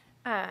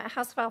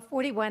 House File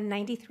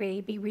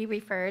 4193 be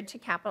re-referred to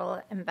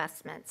capital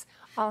investments.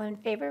 All in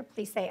favor,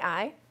 please say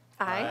aye.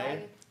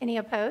 Aye. Any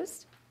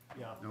opposed?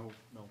 No.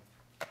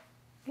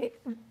 Okay,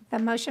 the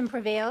motion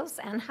prevails,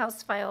 and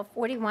House File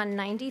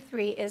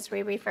 4193 is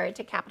re-referred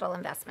to capital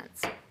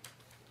investments.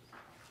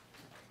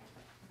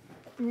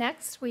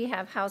 Next, we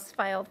have House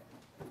File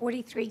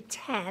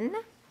 4310.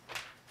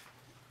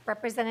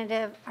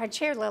 Representative, our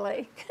Chair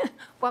Lillie,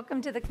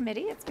 welcome to the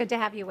committee. It's good to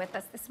have you with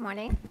us this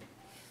morning.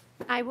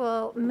 I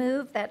will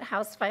move that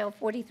House File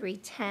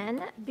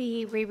 4310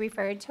 be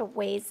re-referred to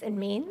Ways and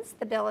Means.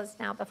 The bill is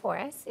now before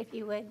us. If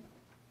you would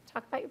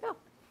talk about your bill.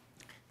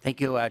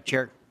 Thank you,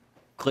 Chair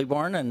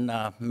Claiborne and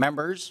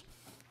members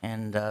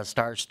and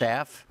STAR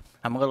staff.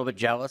 I'm a little bit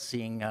jealous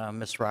seeing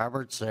Ms.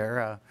 Roberts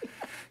there.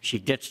 She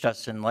ditched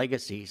us in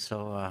Legacy,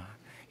 so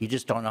you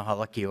just don't know how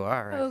lucky you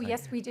are. Oh,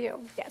 yes, we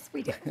do. Yes,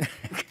 we do.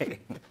 Okay.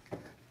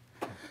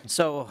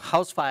 So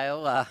House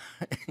File,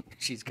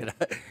 she's going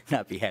to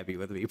not be happy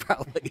with me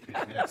probably.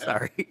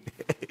 Sorry.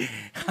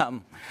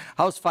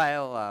 House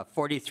File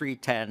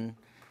 4310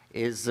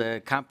 is a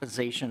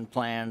compensation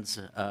plans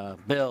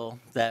bill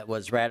that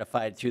was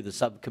ratified through the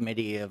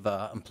Subcommittee of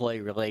Employee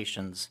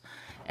Relations.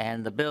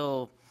 And the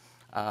bill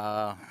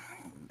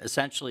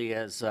essentially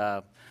is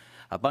a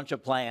bunch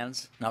of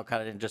plans. And I'll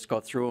kind of just go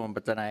through them,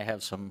 but then I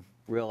have some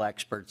real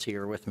experts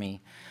here with me.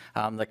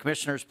 The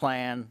Commissioner's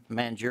Plan,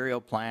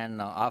 Managerial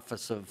Plan,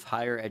 Office of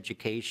Higher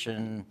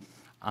Education,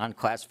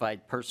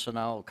 Unclassified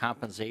Personnel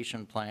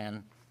Compensation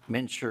Plan,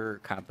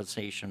 MNsure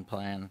Compensation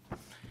Plan,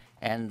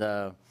 and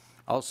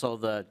also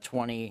the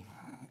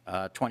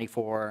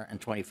 24 and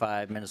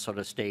 25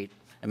 Minnesota State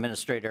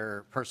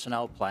Administrator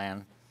Personnel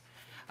Plan.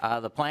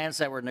 The plans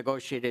that were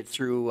negotiated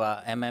through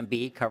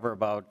MMB cover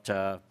about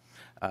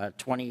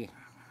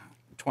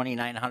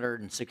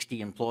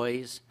 2,960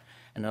 employees,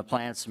 and the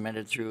plan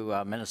submitted through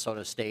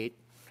Minnesota State.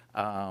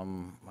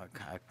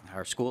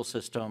 Our school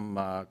system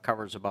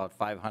covers about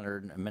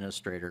 500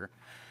 administrator.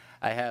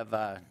 I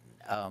have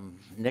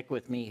Nick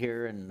with me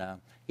here, and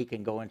he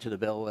can go into the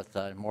bill with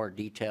more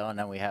detail, and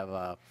then we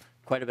have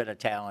quite a bit of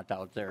talent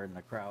out there in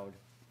the crowd,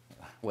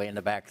 way in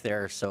the back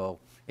there, so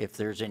if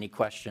there's any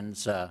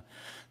questions that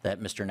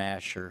Mr.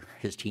 Nash or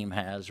his team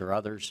has or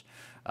others,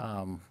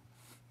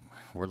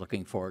 we're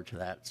looking forward to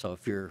that. So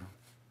if you're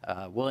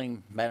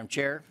willing, Madam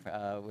Chair,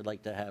 we'd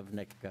like to have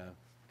Nick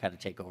kind of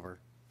take over.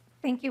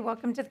 Thank you.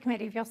 Welcome to the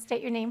committee. If you'll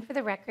state your name for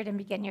the record and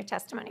begin your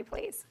testimony,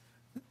 please.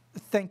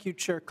 Thank you,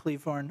 Chair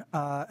Claiborne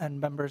and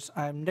members.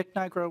 I'm Nick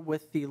Nigro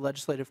with the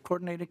Legislative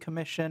Coordinating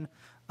Commission,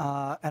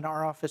 and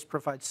our office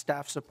provides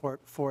staff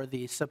support for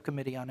the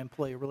Subcommittee on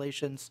Employee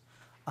Relations.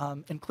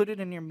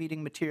 Included in your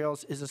meeting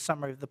materials is a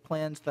summary of the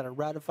plans that are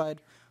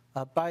ratified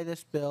by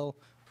this bill.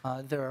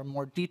 There are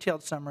more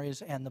detailed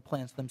summaries and the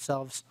plans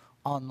themselves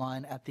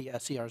online at the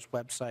SER's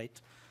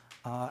website.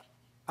 A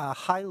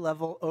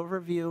high-level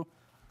overview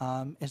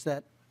is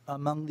that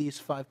among these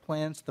 5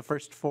 plans, the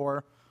first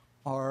 4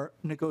 are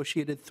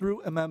negotiated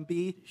through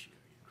MMB,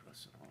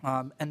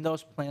 and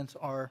those plans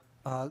are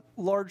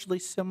largely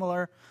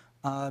similar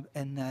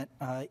in that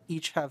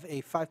each have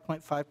a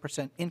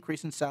 5.5%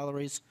 increase in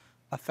salaries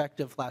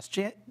effective last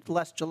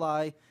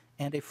July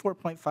and a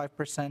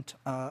 4.5%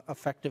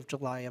 effective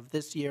July of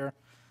this year.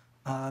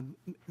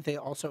 They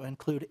also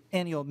include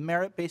annual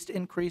merit-based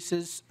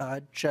increases,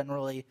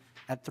 generally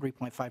at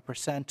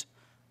 3.5%,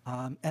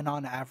 and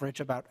on average,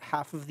 about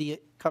half of the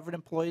covered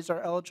employees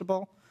are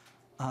eligible.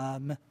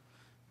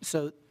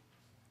 So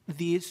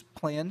these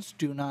plans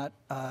do not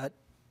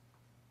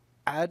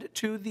add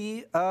to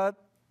the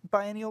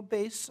biennial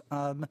base,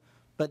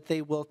 but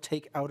they will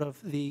take out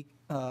of the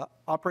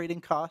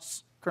operating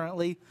costs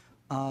currently.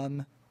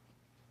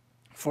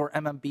 For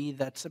MMB,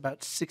 that's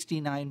about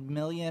 $69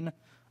 million.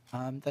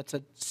 That's a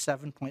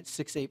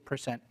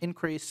 7.68%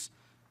 increase,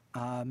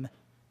 and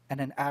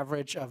an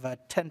average of a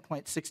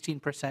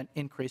 10.16%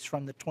 increase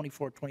from the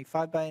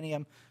 24-25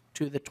 biennium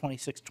to the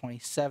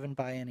 26-27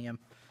 biennium.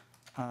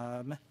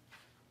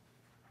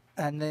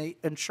 And the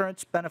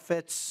insurance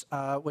benefits,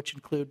 which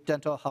include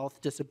dental,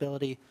 health,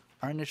 disability,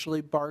 are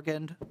initially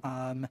bargained,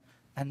 and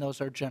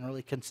those are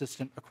generally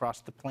consistent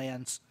across the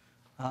plans.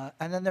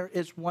 And then there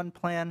is one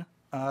plan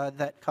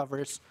that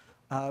covers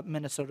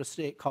Minnesota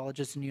State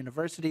colleges and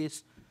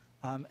universities,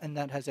 and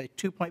that has a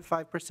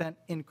 2.5%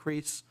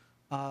 increase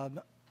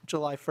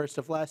July 1st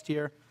of last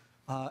year,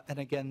 and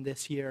again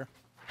this year.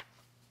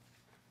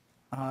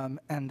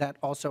 And that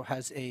also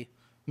has a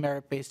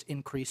merit-based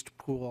increased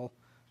pool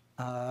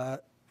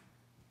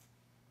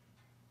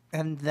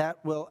And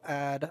that will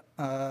add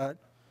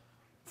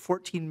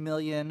 14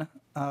 million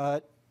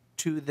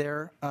to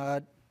their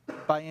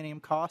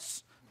biennium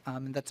costs,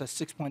 and that's a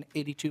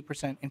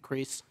 6.82%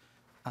 increase,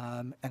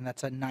 and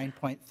that's a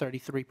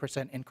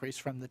 9.33% increase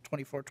from the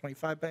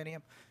 24-25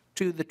 biennium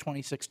to the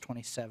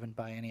 26-27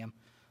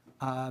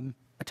 biennium.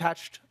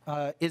 Attached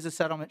is a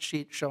settlement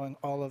sheet showing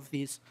all of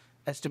these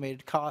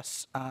estimated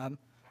costs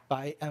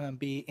by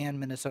MMB and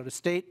Minnesota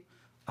State,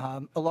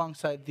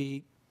 alongside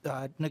the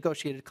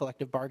negotiated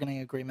collective bargaining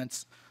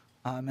agreements.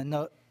 And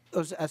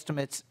those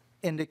estimates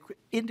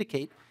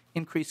indicate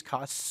increased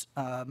costs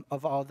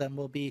of all of them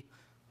will be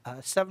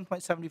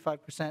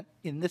 7.75%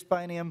 in this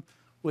biennium,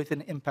 with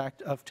an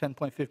impact of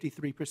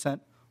 10.53%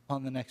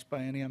 on the next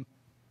biennium.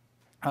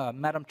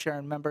 Madam Chair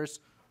and members,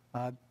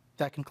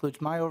 that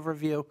concludes my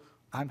overview.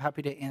 I'm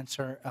happy to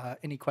answer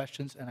any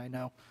questions, and I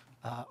know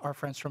our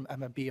friends from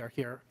MMB are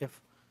here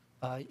if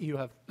you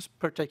have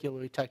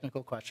particularly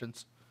technical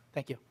questions.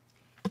 Thank you.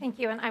 Thank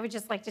you, and I would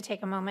just like to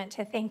take a moment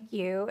to thank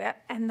you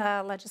and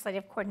the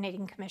Legislative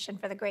Coordinating Commission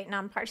for the great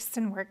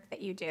nonpartisan work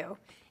that you do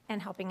in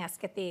helping us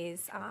get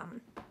these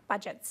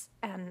budgets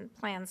and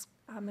plans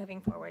moving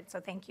forward, so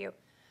thank you.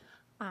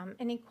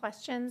 Any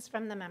questions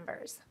from the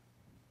members?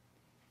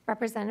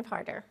 Representative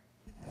Harder.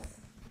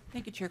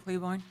 Thank you, Chair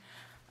Claiborne.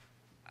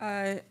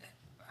 When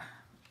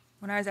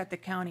I was at the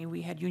county,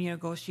 we had union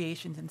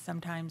negotiations, and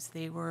sometimes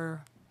they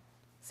were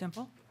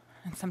simple,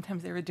 and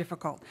sometimes they were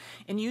difficult.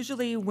 And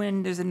usually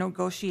when there's a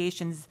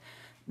negotiations,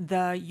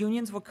 the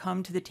unions will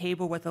come to the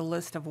table with a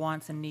list of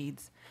wants and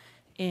needs.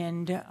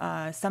 And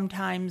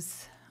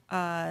sometimes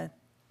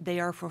they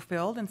are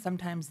fulfilled, and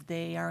sometimes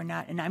they are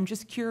not. And I'm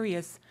just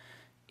curious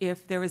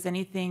if there was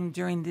anything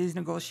during these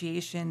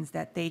negotiations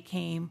that they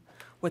came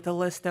with a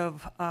list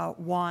of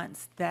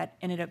wants that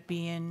ended up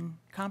being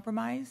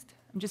compromised.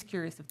 I'm just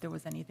curious if there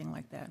was anything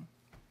like that.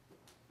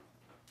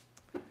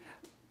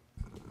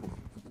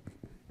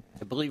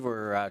 I believe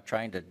we're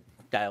trying to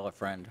dial a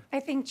friend. I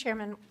think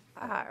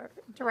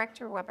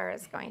Director Weber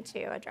is going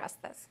to address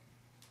this.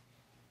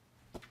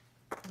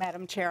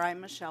 Madam Chair, I'm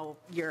Michelle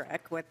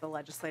Urich with the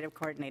Legislative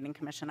Coordinating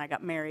Commission. I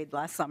got married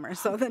last summer,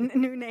 so the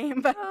new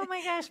name. But, oh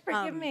my gosh,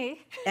 forgive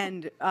me.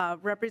 And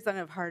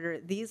Representative Harder,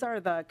 these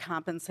are the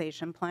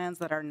compensation plans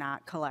that are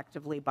not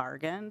collectively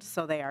bargained,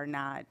 so they are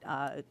not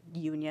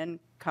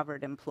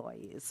union-covered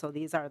employees. So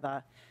these are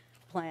the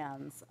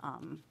plans.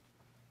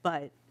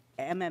 But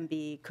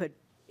MMB could,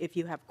 if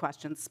you have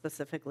questions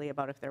specifically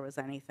about if there was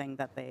anything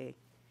that they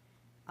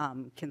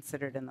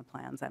considered in the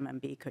plans,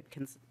 MMB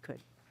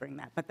could bring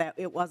that, but that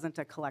it wasn't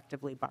a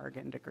collectively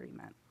bargained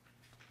agreement.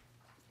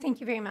 Thank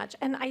you very much.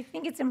 And I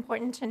think it's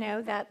important to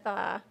know that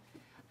the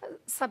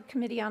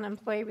Subcommittee on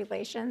Employee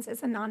Relations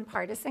is a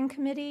nonpartisan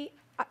committee.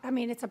 I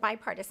mean, it's a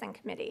bipartisan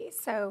committee.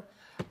 So,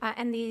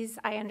 and these,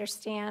 I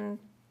understand,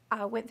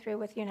 went through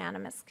with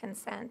unanimous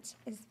consent.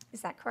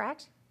 Is that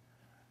correct?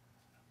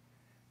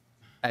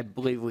 I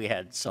believe we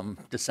had some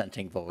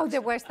dissenting votes. Oh, there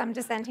were some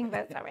dissenting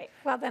votes. All right.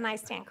 Well, then I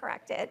stand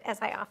corrected, as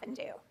I often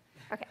do.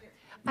 Okay.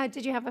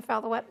 Did you have a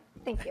follow-up?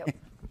 Thank you.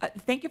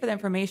 Thank you for the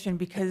information,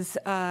 because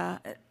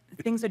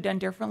things are done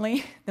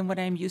differently than what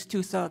I'm used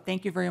to, so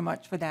thank you very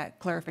much for that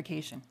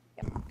clarification.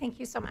 Yep. Thank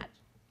you so much.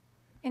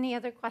 Any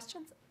other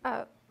questions?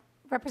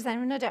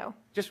 Representative Nadeau.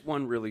 Just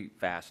one really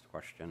fast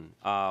question.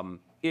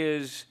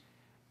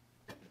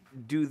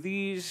 Do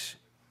these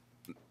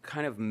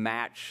kind of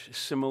match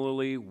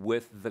similarly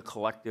with the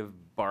collective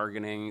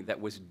bargaining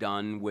that was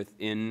done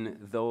within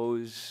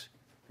those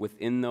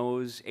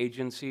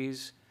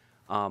agencies?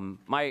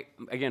 My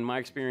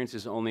experience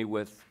is only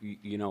with,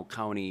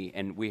 county,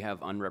 and we have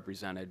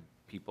unrepresented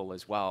people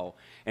as well.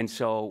 And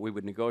so we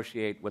would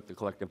negotiate with the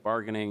collective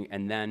bargaining,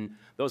 and then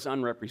those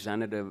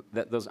unrepresented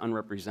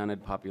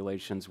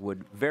populations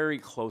would very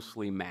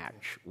closely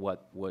match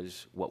what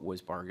was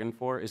bargained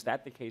for. Is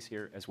that the case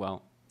here as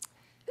well?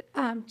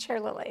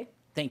 Chair Lillie.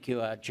 Thank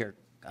you, Chair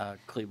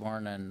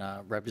Claiborne and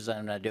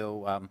Representative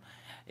Nadeau.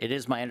 It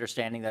is my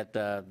understanding that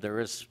there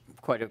is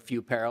quite a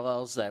few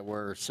parallels that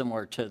were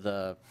similar to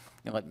the,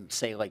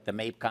 say, like the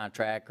MAPE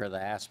contract or the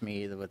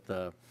ASME with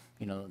the,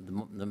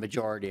 the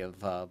majority of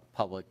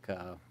public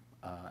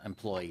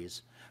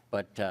employees.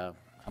 But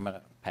I'm going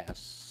to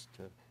pass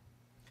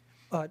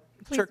to.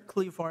 Chair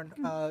Claiborne,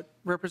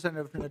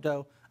 Representative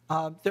Nadeau,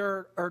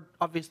 there are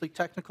obviously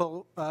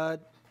technical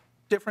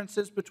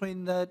differences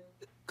between the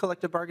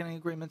collective bargaining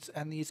agreements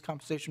and these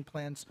compensation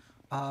plans.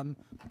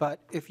 But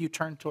if you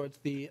turn towards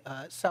the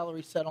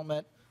salary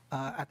settlement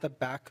at the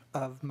back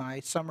of my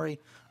summary,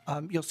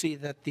 you'll see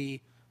that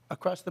the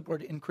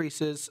across-the-board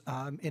increases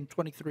in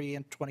 23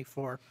 and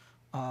 24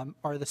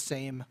 are the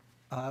same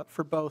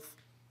for both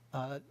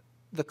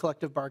the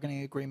collective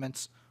bargaining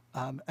agreements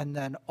and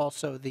then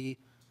also the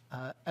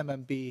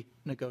MMB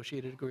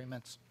negotiated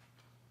agreements.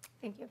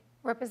 Thank you.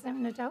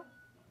 Representative Nadeau?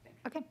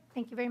 Okay,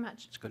 thank you very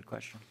much. It's a good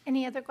question.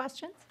 Any other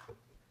questions?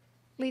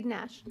 Lead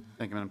Nash.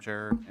 Thank you, Madam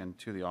Chair, and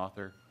to the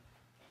author.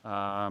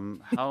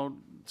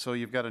 So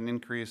you've got an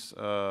increase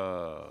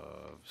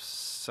of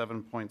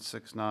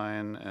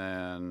 7.69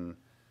 and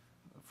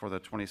for the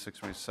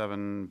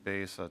 26-27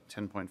 base,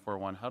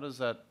 10.41. How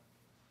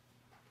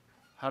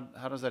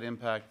does that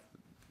impact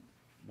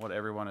what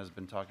everyone has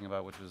been talking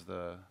about, which is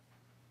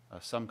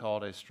some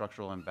call it a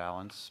structural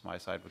imbalance. My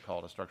side would call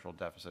it a structural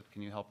deficit.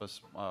 Can you help us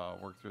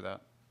work through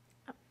that?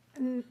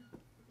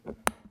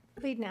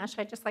 Lead Nash,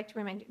 I'd just like to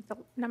remind you, the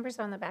numbers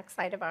are on the back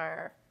side of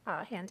our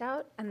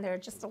handout, and they're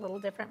just a little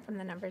different from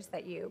the numbers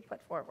that you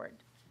put forward.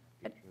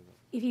 But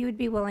if you would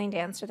be willing to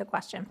answer the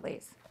question,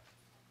 please.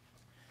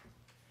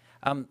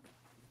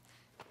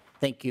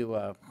 Thank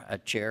you,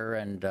 Chair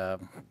and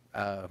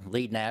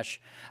Lead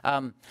Nash.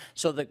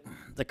 So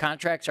the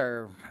contracts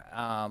are,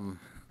 on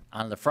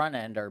the front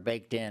end, are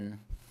baked in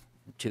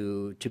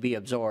to be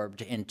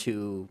absorbed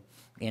into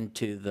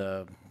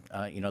the,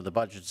 the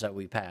budgets that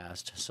we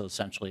passed. So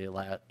essentially,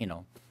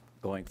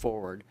 going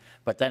forward.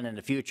 But then in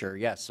the future,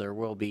 yes, there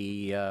will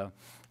be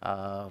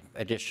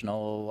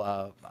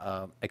additional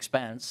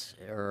expense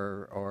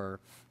or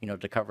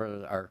to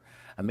cover our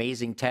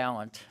amazing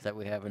talent that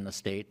we have in the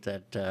state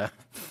that,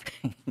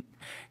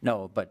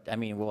 no, but I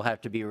mean, we'll have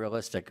to be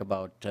realistic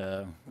about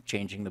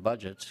changing the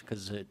budgets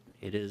because it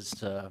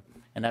is,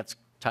 and that's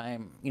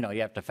time, you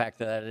have to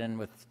factor that in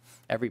with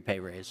every pay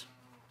raise.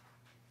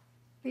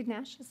 Lead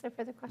Nash, is there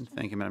further question?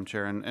 Thank you, Madam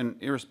Chair. And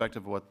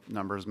irrespective of what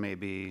numbers may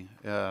be,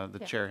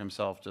 the chair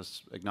himself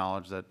just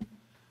acknowledged that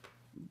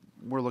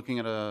we're looking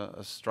at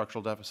a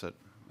structural deficit.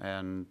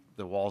 And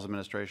the Walz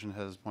administration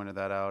has pointed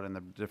that out in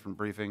the different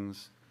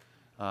briefings.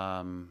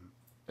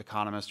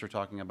 Economists are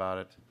talking about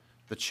it.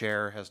 The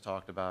chair has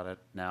talked about it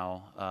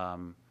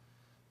now.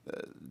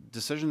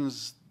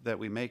 Decisions that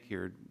we make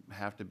here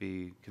have to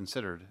be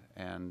considered.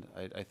 And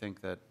I think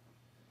that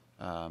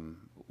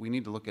we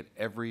need to look at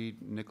every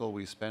nickel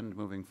we spend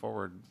moving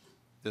forward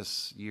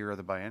this year of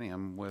the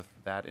biennium with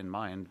that in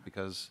mind,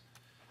 because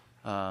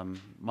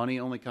money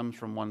only comes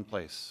from one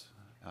place,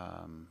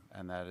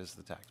 and that is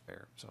the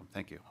taxpayer. So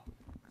thank you.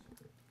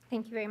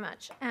 Thank you very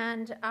much.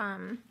 And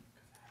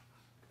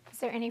is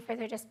there any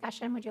further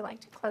discussion? Would you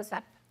like to close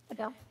up the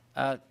bill?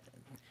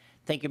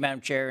 Thank you, Madam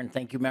Chair, and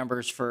thank you,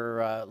 members,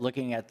 for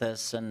looking at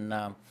this. And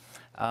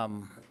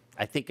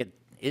I think it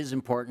is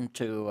important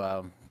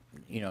to,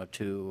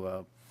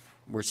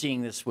 we're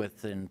seeing this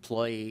with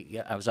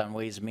employee. I was on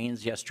Ways and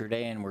Means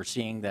yesterday, and we're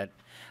seeing that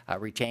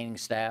retaining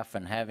staff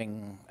and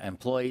having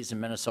employees in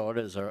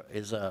Minnesota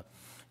is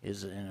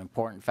an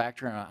important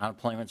factor. And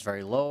unemployment's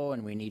very low,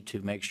 and we need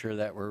to make sure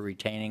that we're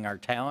retaining our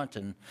talent.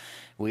 And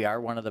we are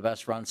one of the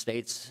best-run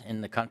states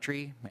in the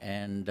country.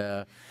 And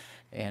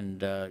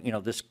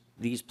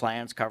these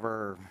plans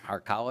cover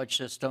our college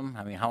system.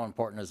 I mean, how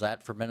important is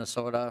that for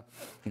Minnesota?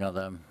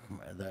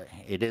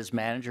 It is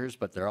managers,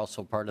 but they're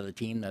also part of the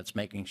team that's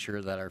making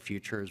sure that our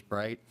future is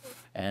bright.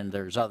 And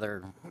there's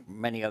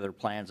many other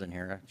plans in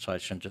here, so I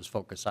shouldn't just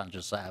focus on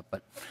just that.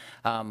 But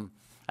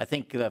I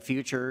think the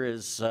future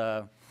is,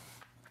 I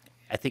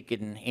think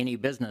in any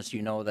business,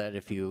 that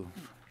if you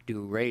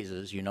do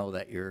raises,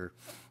 that your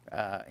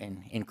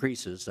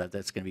increases,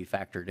 that's going to be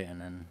factored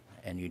in,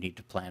 and you need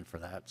to plan for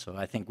that. So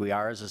I think we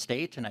are as a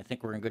state, and I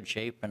think we're in good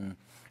shape, and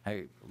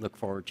I look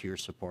forward to your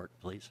support,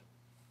 please.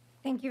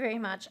 Thank you very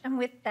much. And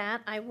with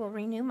that, I will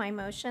renew my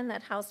motion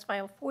that House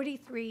File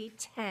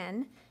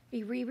 4310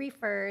 be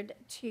re-referred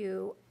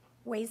to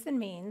Ways and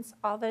Means.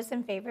 All those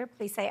in favor,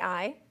 please say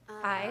aye.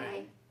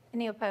 Aye.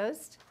 Any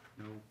opposed?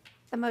 No.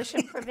 The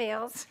motion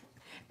prevails,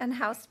 and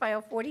House File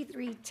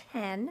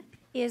 4310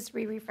 is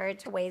re-referred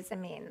to Ways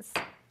and Means.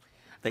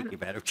 Thank you,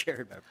 Madam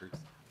Chair, members.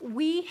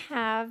 We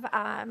have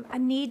a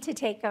need to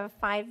take a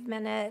 5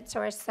 minutes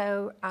or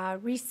so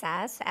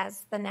recess,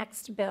 as the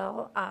next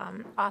bill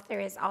author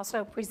is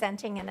also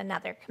presenting in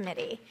another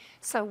committee.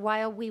 So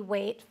while we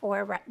wait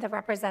for the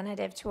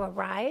representative to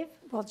arrive,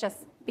 we'll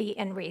just be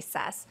in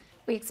recess.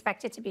 We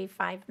expect it to be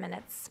 5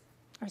 minutes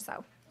or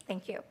so.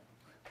 Thank you.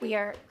 We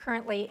are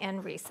currently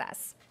in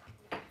recess.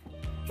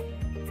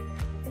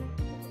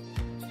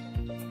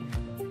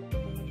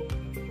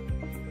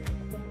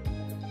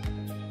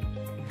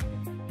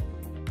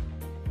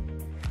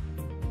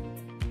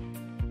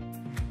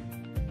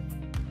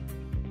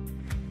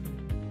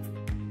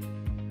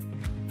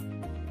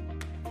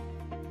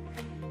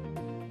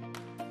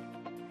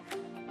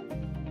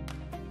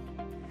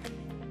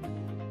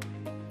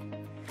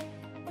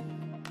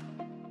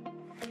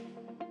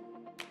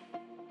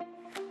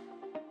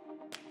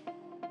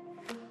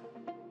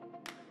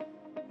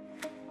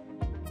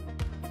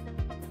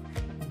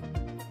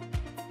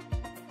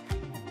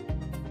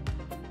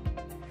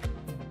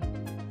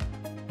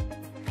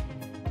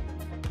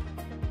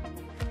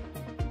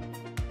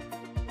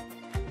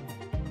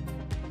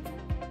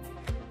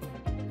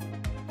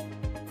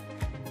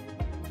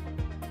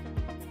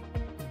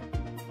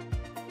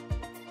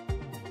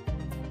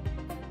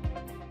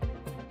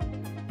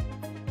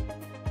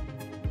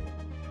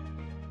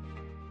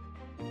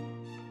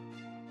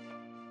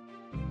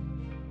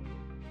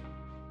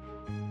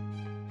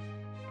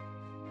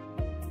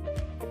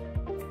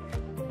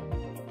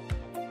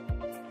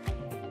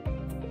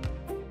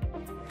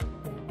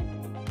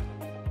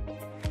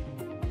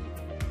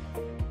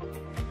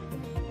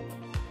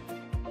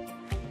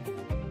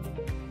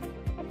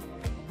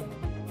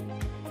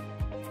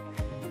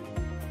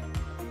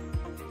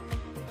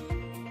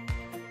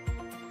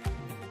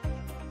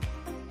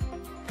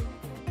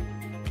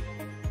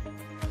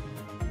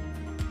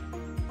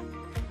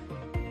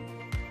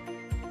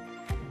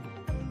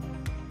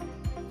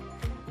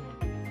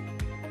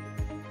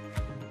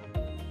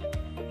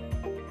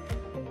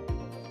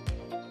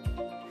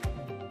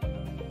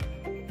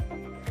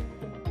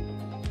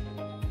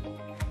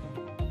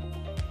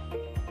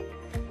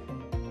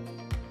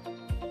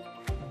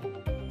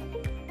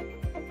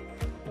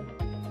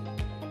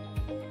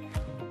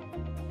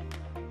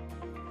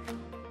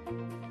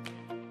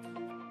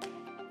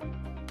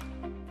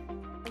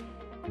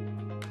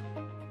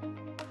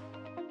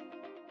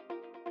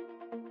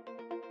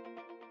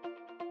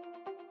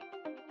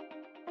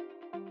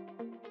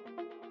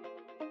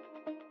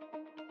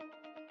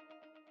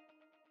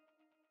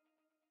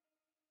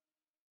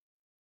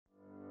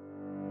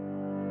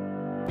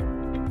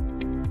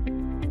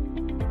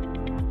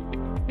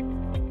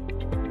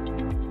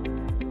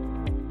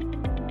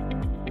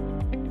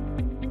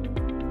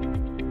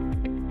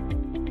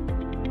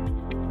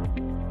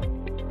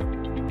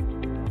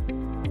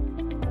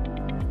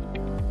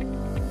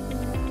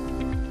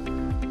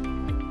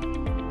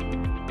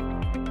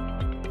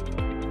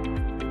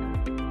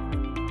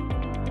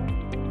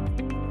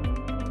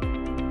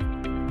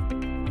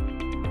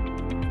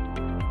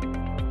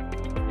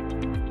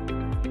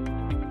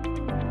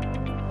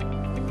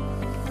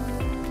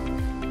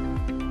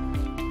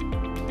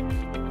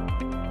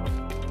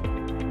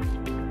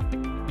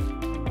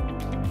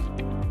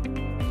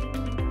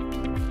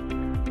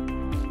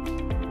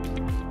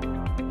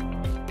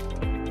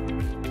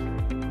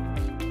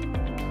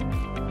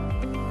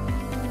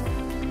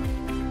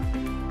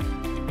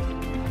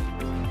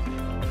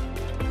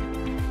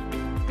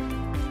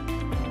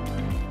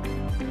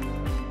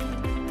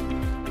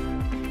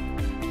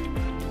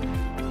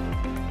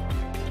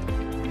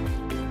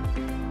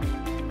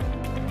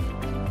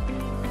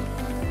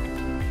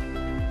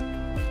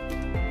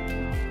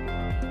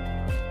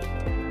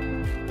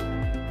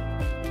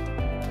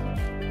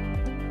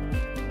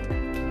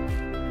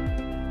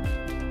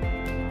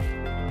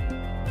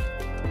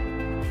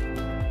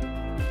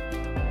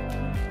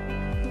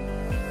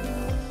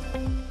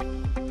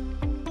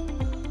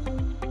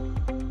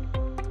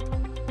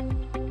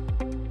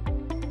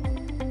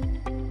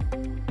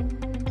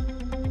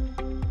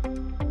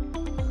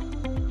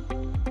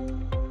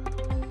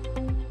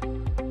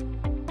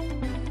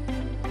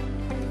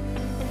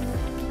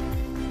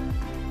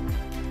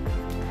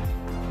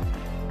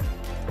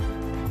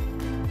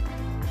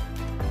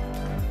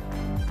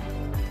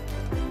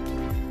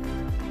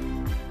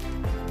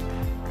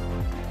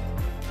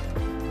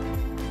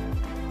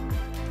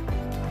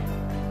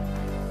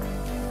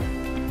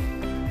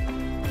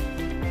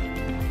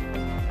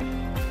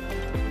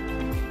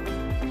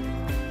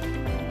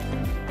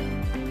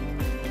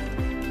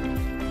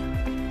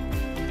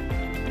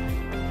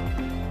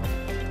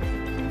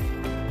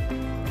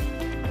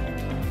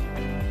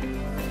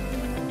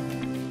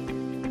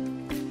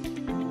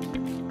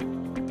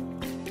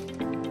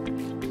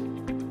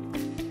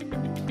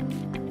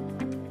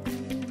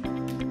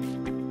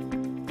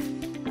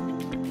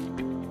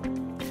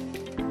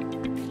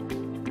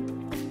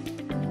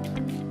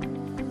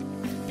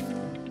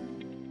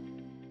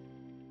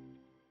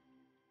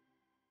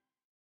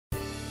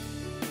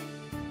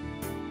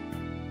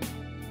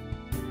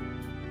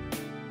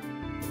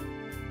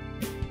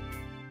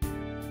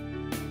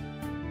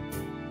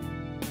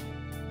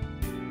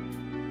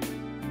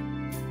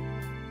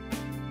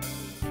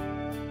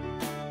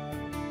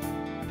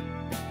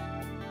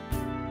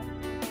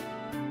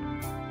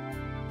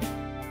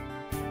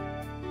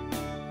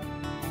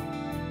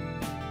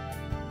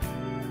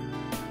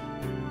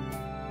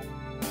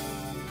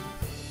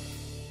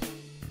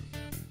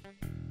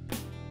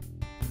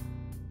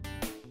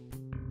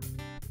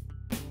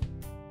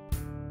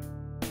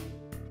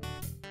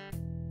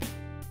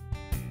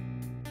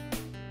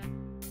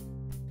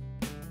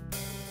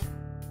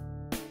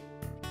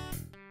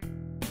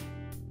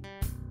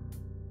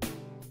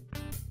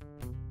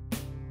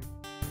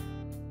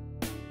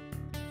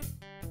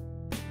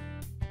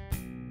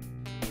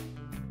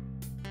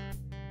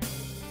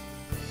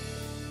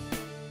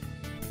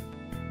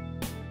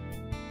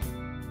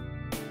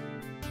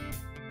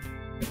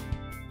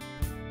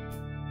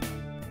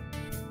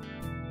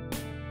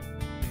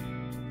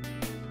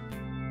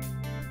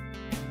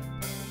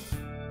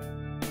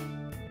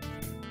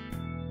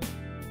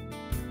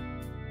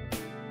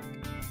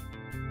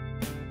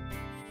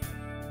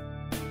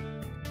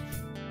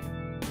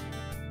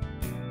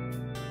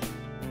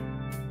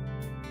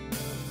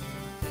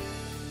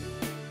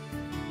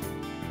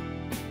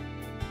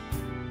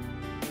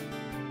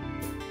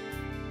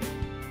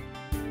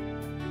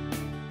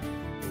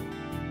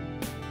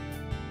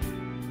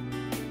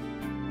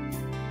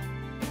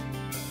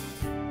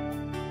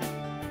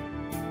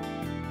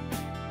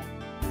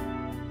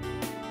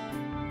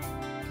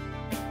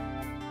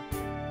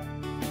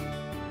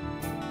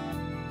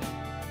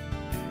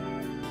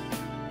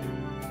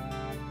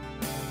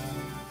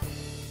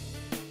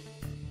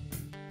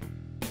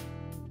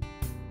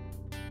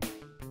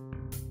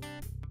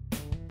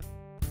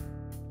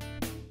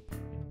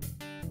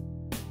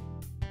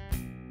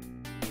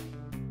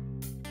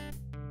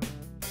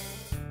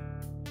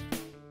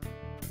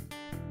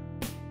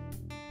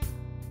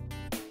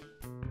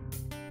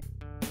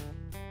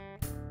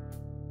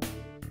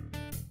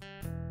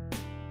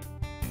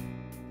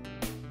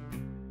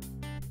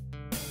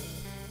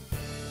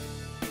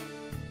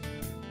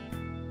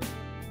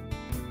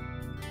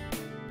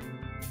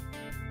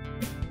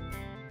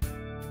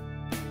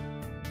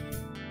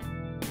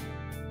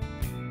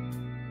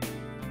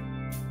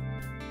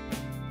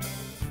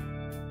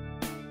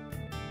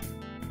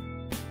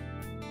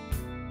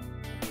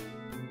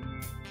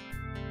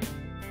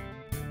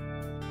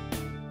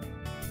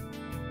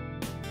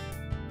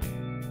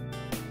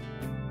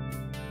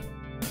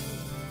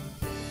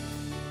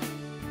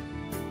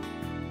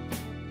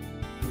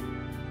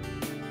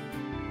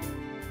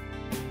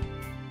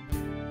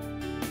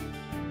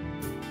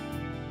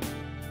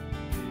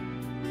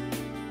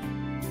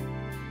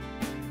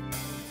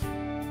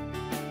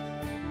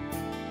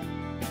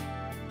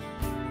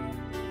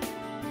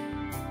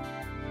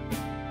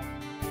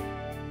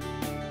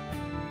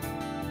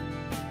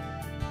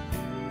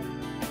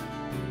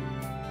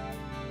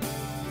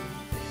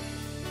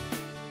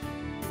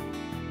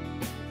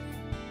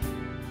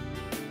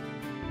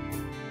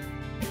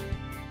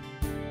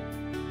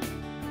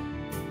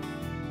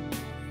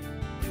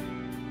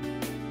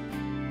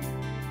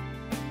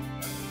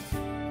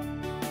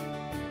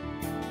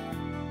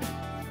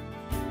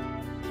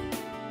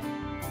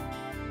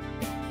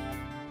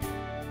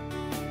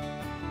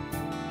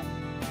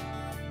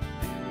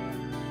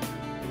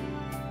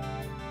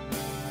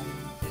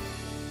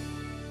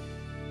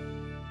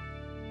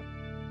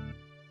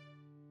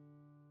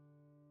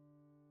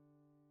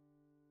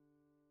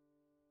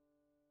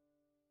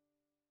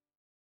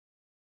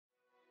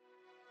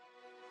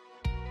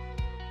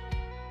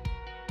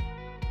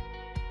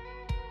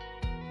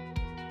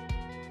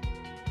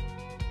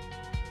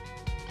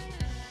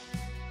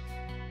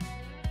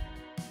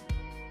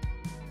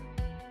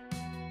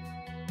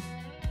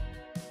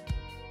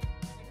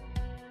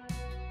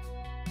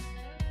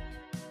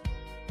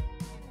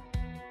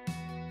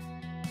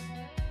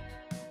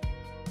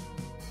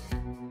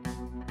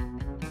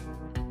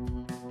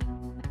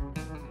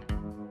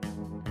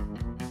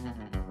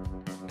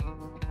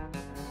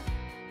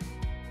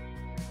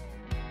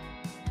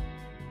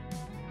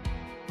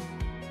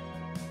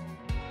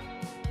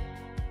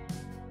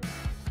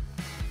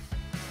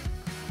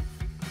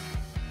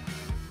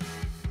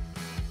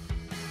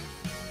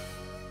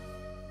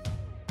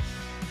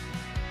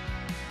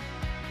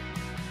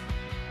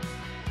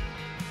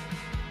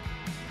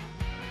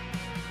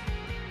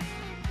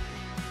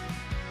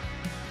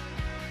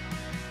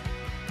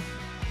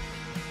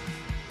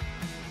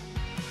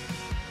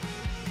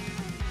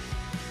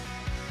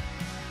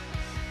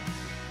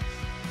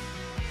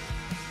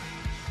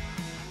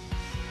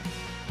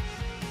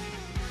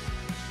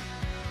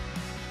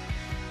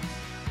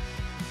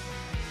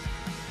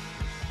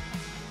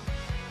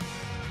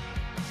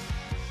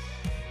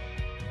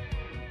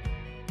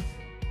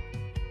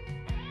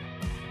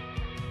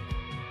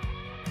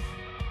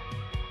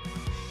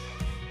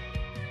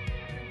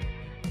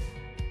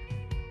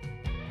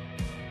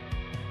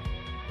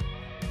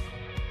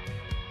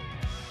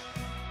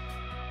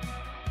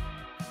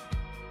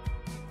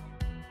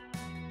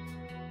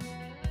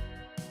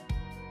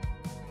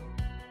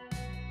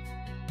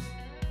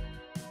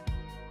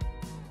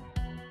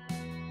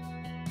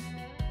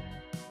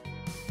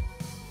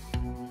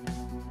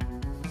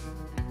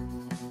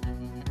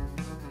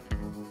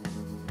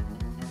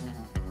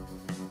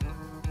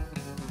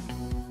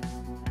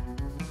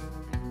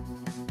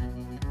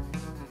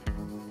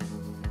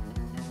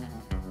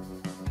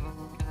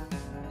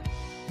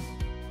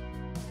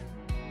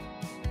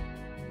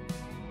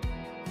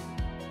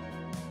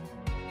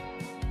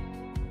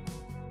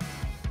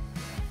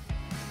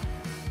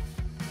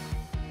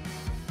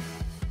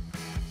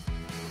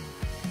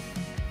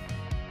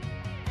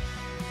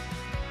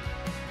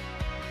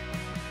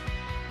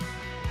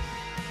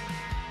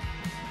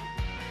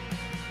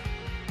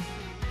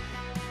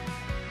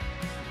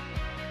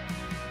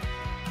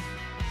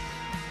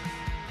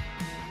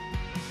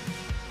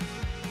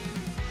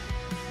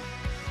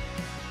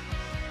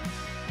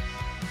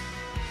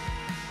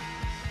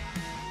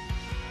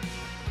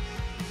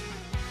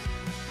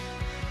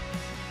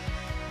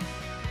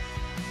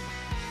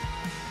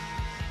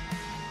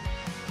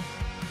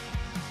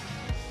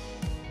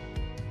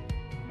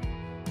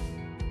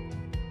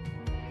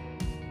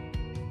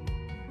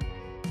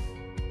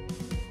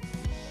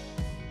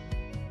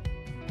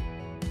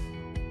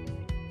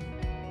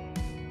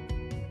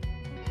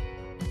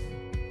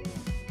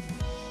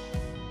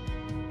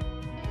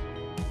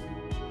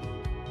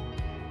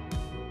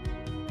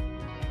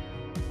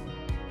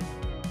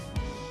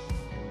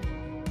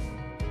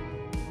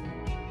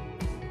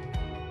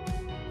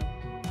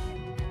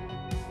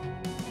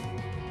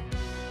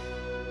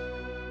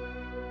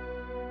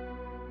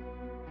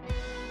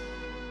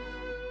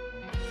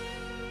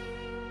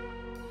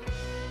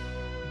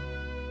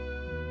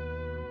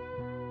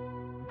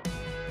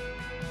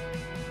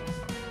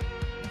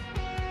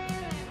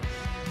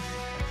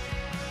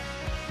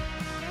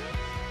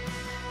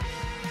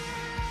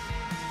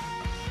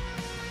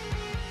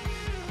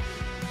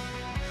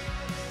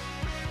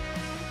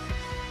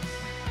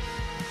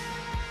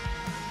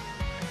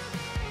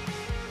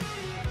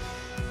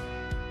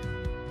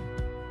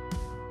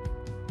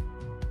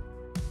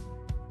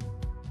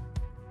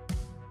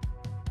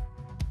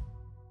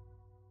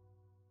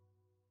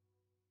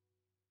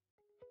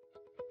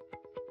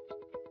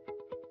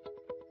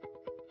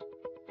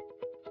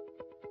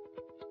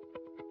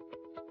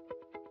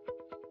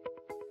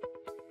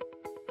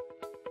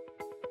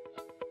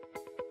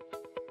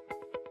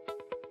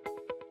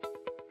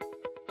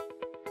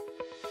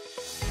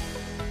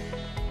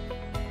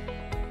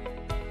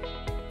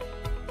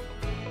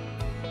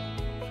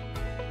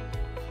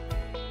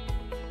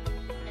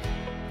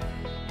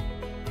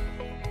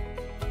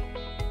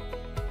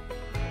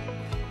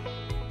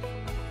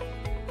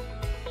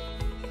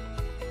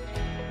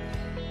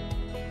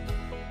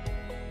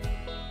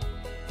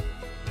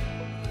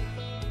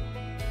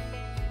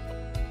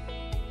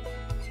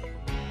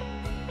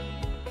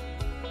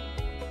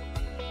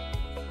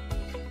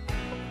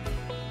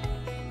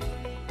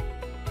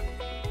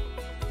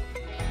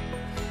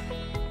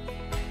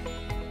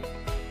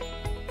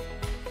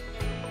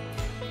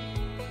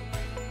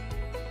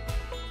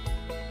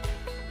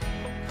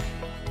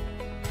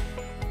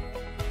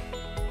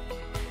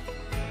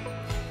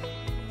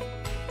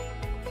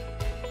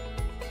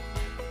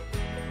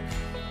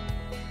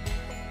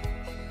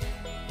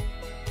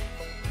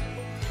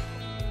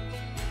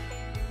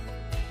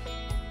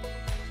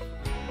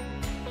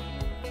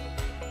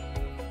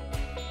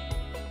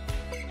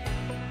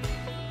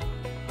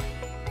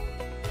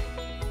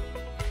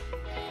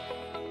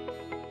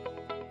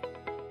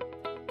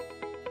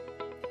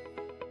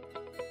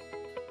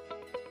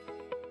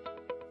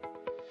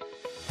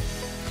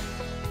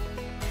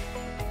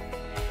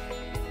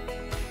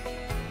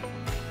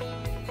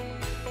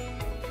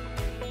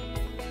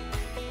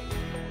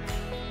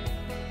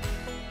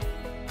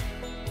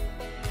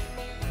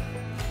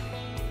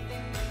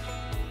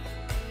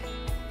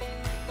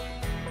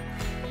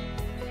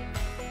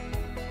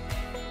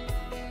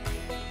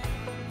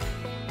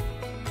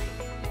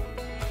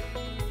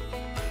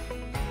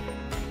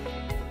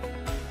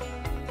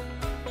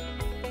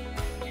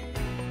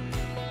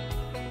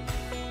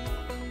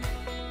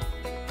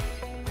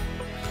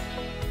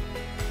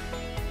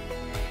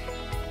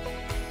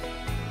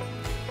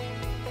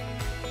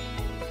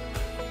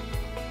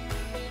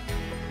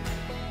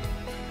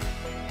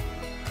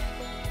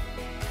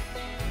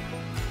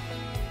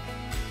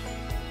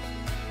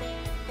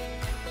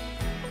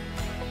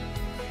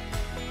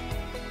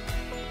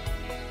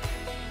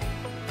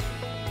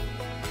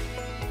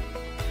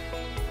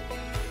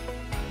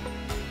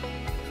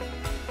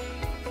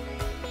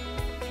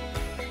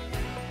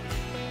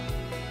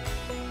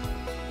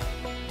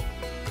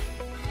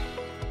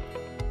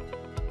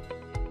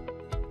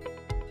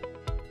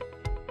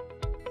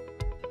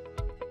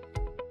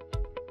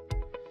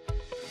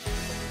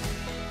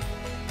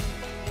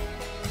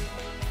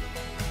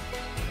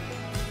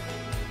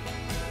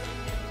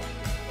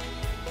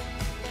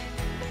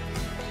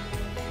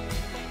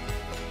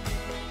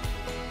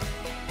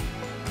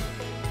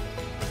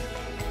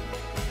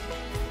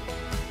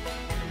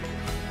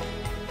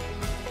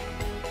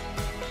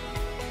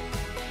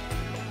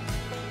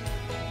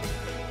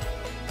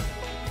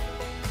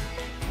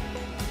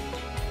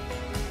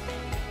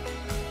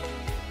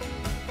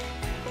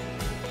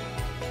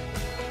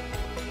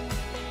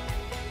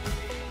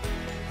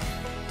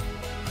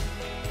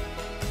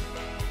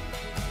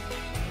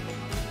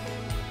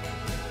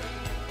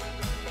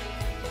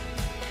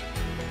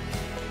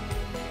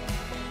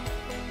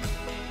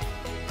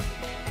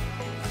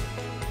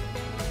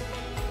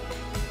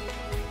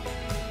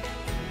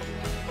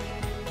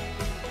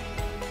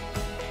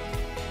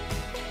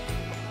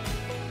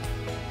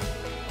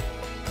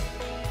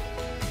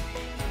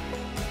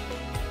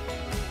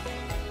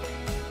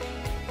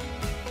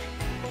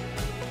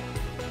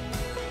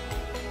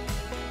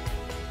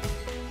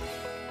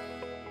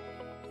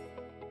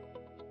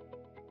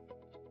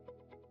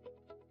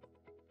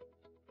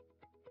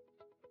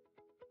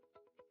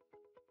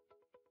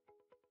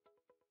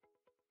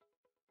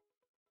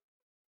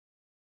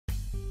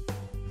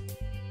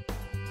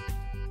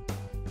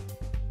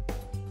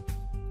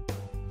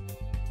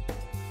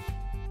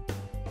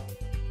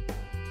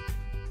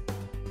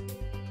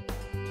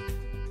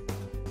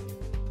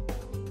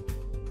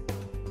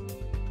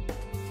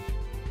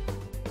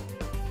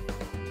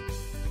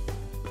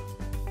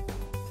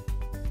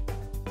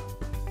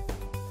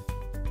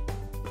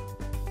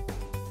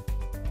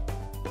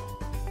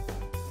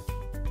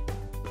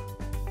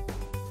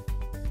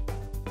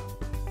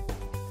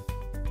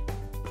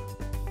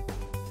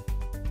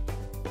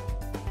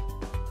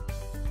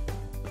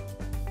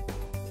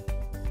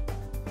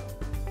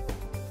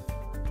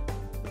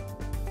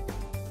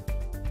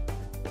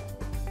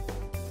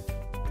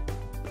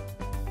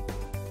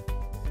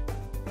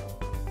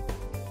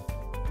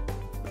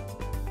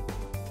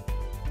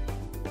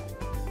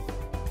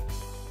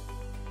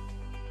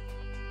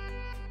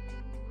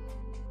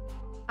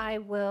 I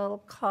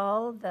will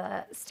call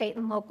the State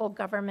and Local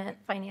Government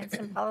Finance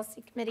and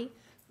Policy Committee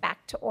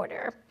back to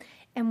order.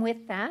 And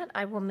with that,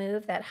 I will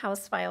move that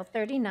House File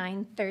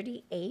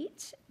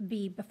 3938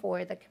 be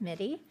before the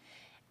committee.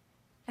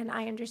 And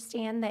I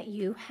understand that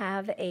you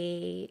have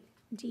a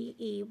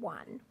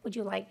DE1. Would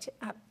you like to,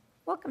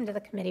 welcome to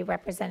the committee,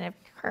 Representative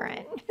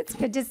Curran. It's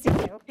good to see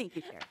you. Thank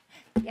you, Chair.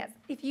 Yes,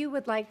 if you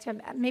would like to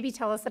maybe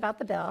tell us about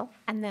the bill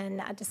and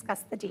then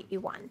discuss the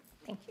DE1.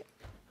 Thank you.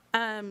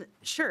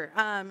 Sure.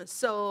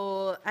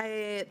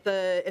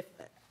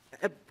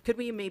 Could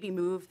we maybe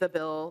move the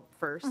bill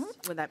first?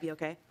 Would that be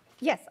okay?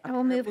 Yes, I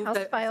will move House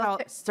File.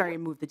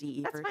 Move the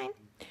DE That's first. fine.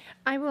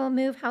 I will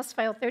move House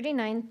File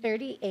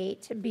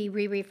 3938 to be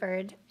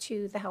re-referred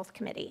to the Health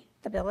Committee.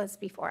 The bill is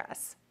before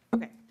us.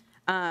 Okay.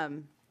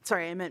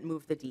 Sorry, I meant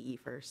move the DE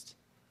first.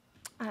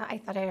 I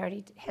thought I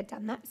already had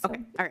done that. So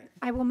Okay, all right.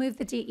 I will move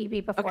the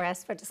DEB before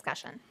us for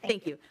discussion.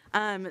 Thank you.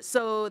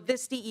 So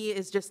this DE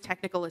is just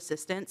technical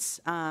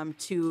assistance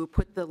to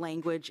put the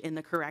language in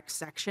the correct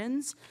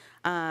sections.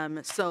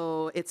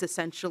 So it's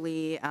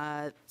essentially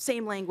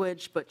same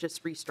language, but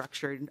just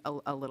restructured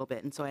a little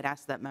bit. And so I'd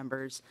ask that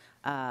members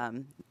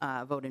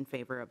vote in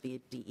favor of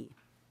the DE.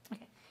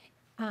 Okay.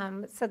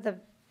 So the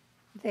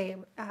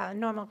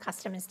normal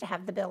custom is to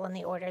have the bill in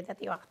the order that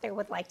the author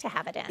would like to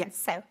have it in. Yes.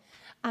 So,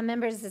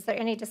 members, is there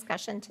any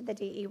discussion to the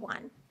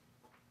DE1?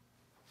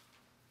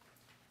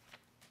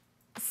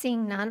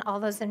 Seeing none, all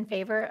those in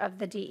favor of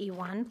the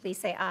DE1, please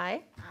say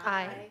aye.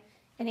 Aye.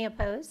 Any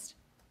opposed?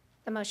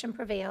 The motion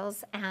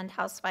prevails, and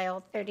House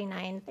File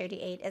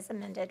 3938 is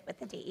amended with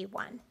the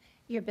DE1.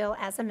 Your bill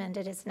as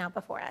amended is now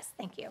before us.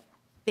 Thank you.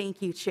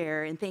 Thank you,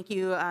 Chair, and thank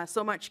you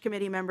so much,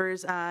 committee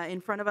members. In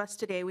front of us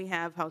today, we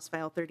have House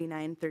File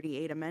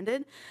 3938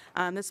 amended.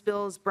 This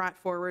bill is brought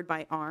forward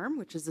by ARM,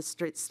 which is the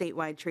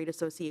statewide trade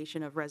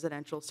association of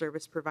residential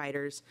service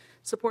providers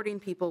supporting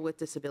people with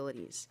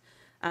disabilities.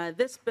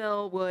 This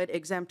bill would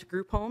exempt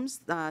group homes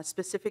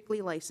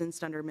specifically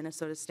licensed under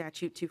Minnesota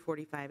Statute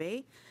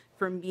 245A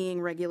from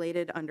being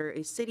regulated under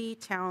a city,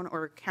 town,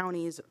 or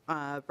county's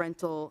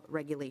rental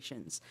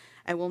regulations.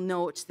 I will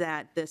note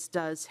that this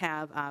does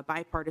have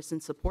bipartisan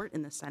support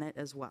in the Senate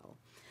as well.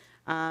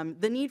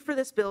 The need for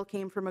this bill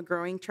came from a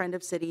growing trend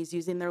of cities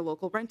using their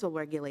local rental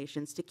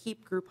regulations to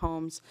keep group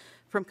homes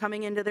from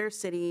coming into their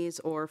cities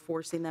or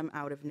forcing them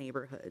out of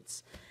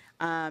neighborhoods.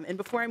 And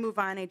before I move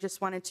on, I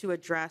just wanted to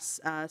address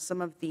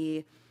some of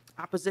the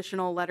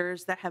oppositional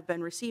letters that have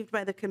been received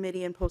by the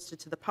committee and posted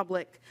to the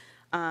public.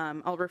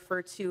 I'll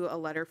refer to a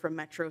letter from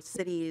Metro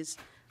Cities,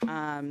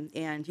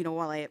 and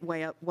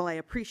while I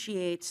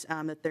appreciate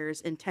that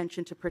there's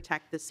intention to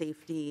protect the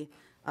safety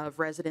of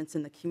residents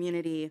in the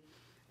community,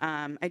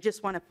 I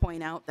just want to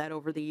point out that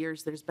over the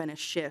years there's been a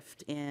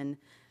shift in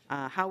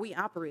how we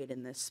operate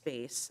in this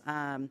space.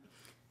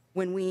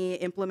 When we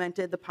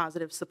implemented the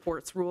positive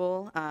supports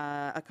rule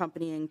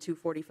accompanying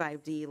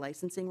 245D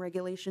licensing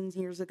regulations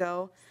years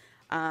ago,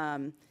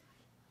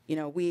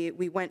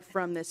 we went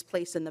from this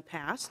place in the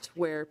past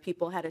where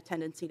people had a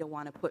tendency to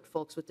want to put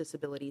folks with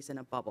disabilities in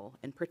a bubble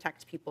and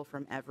protect people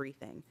from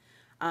everything,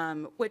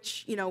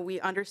 which, we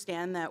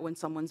understand that when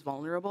someone's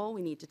vulnerable,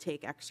 we need to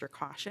take extra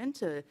caution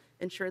to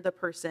ensure the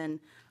person,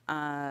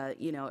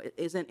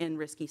 isn't in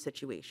risky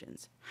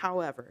situations.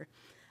 However,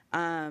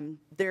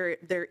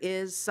 there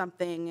is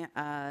something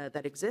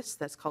that exists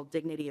that's called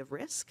dignity of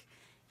risk,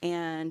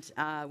 and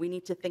we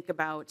need to think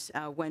about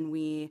when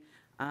we,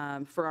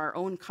 for our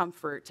own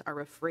comfort,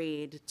 are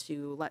afraid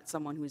to let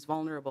someone who's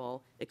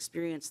vulnerable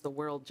experience the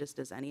world just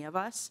as any of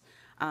us.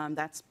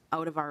 That's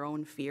out of our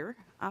own fear,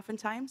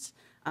 oftentimes,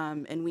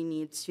 and we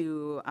need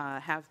to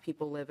have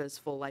people live as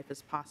full life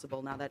as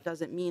possible. Now, that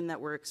doesn't mean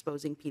that we're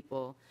exposing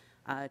people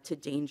to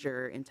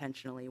danger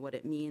intentionally. What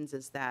it means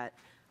is that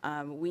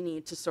we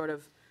need to sort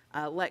of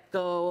let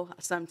go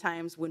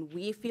sometimes when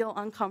we feel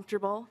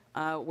uncomfortable,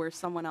 where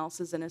someone else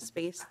is in a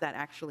space that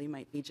actually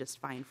might be just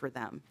fine for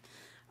them.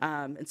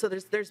 And so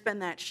there's been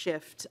that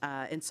shift.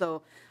 And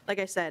so, like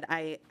I said,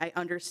 I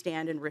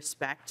understand and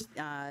respect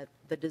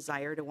the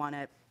desire to want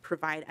to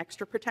provide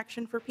extra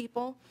protection for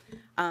people.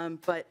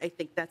 But I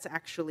think that's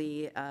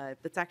actually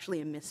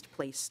a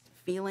misplaced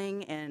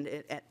feeling.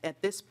 And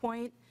at this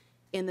point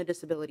in the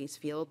disabilities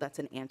field, that's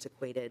an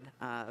antiquated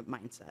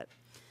mindset.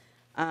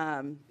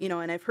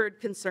 And I've heard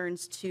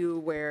concerns too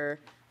where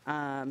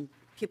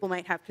people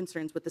might have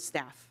concerns with the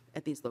staff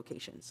at these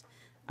locations.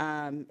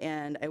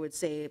 And I would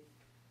say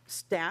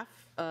staff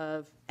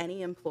of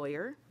any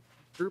employer,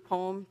 group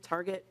home,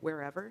 Target,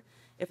 wherever,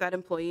 if that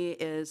employee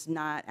is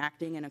not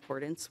acting in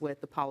accordance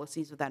with the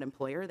policies of that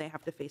employer, they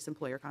have to face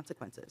employer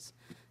consequences.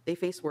 They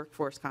face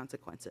workforce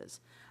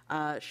consequences.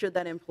 Should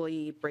that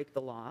employee break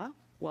the law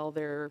while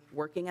they're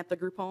working at the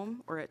group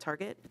home or at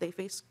Target, they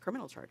face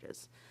criminal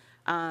charges.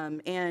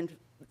 And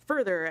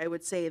further, I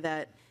would say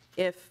that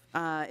if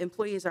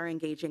employees are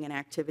engaging in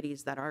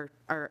activities that are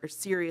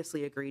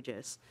seriously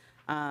egregious,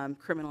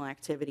 criminal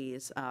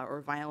activities,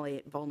 or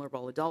violate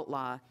vulnerable adult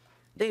law,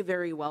 they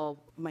very well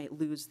might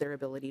lose their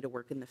ability to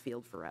work in the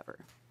field forever.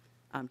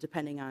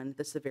 depending on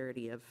the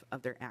severity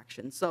of their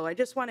actions. So I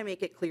just want to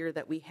make it clear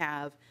that we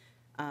have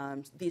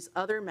these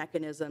other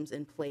mechanisms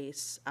in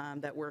place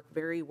that work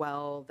very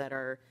well, that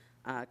are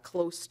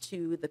close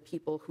to the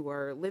people who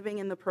are living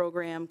in the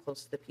program,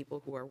 close to the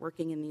people who are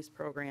working in these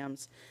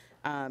programs.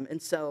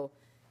 And so,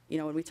 you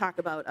know, when we talk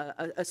about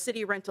a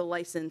city rental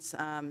license,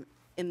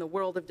 in the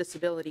world of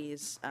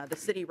disabilities, the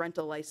city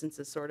rental license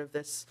is sort of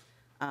this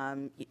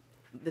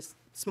this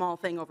small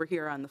thing over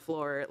here on the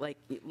floor, like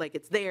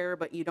it's there,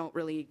 but you don't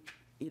really,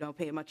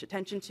 pay much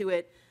attention to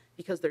it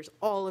because there's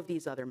all of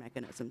these other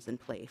mechanisms in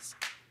place.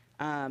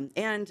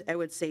 And I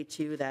would say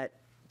too that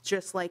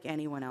just like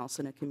anyone else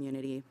in a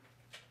community,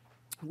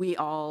 we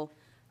all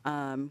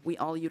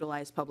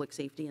utilize public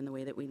safety in the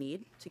way that we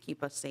need to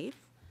keep us safe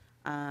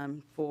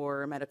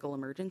for medical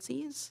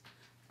emergencies.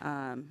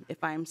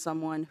 If I'm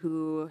someone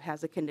who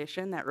has a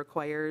condition that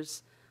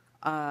requires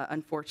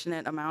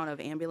unfortunate amount of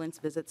ambulance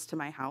visits to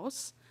my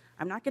house,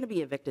 I'm not going to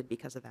be evicted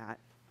because of that,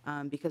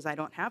 because I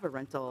don't have a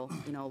rental,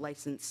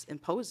 license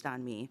imposed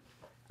on me.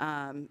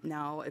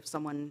 Now, if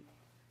someone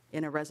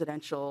in a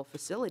residential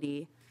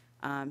facility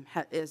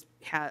is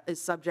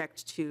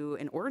subject to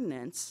an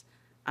ordinance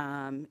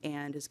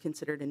and is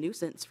considered a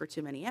nuisance for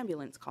too many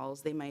ambulance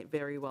calls, they might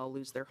very well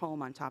lose their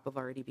home on top of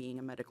already being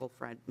a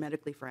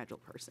medically fragile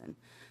person.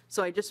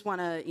 So I just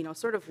want to,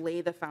 sort of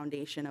lay the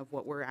foundation of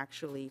what we're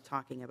actually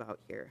talking about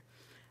here.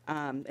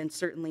 And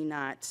certainly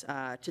not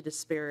to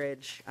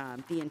disparage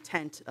the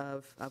intent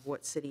of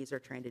what cities are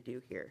trying to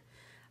do here.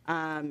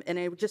 And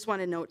I just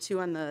want to note too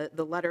on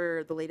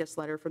the latest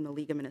letter from the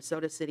League of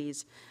Minnesota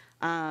Cities.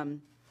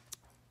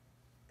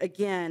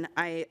 Again,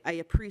 I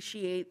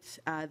appreciate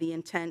the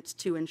intent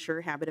to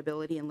ensure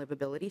habitability and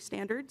livability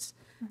standards,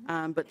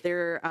 but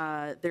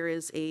there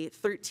is a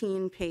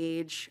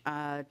 13-page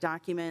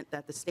document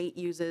that the state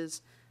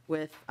uses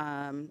with,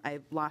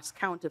 I've lost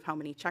count of how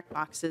many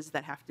checkboxes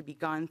that have to be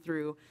gone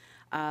through,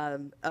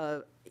 and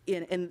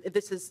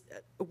this is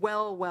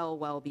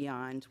well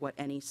beyond what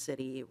any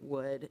city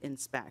would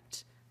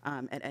inspect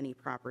at any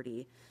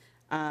property.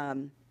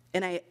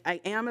 And I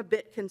am a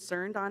bit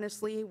concerned,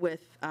 honestly,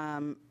 with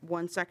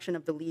one section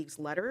of the League's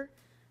letter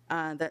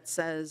that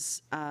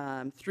says,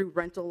 through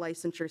rental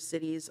licensure,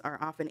 cities are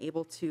often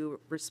able to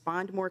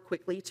respond more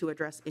quickly to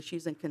address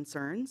issues and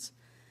concerns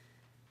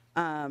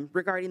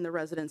regarding the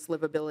residents'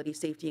 livability,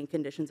 safety, and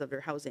conditions of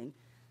their housing.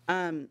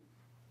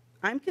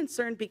 I'm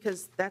concerned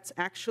because that's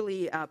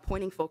actually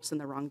pointing folks in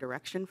the wrong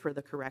direction for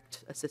the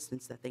correct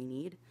assistance that they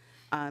need.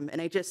 And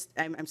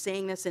I'm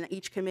saying this in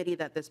each committee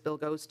that this bill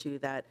goes to,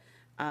 that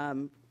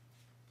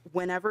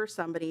whenever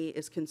somebody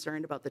is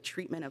concerned about the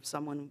treatment of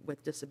someone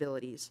with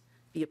disabilities,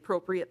 the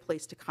appropriate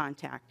place to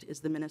contact is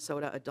the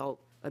Minnesota Adult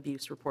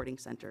Abuse Reporting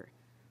Center,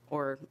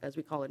 or as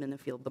we call it in the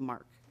field, the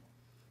MARC.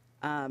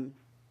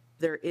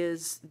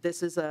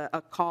 This is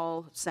a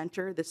call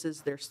center. This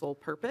is their sole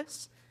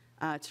purpose,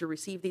 to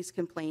receive these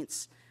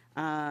complaints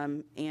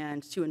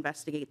and to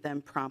investigate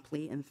them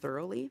promptly and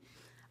thoroughly.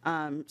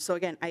 So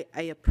again,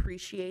 I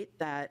appreciate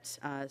that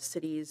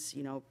cities,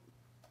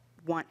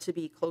 want to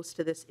be close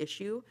to this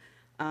issue,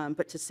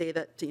 but to say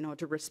that,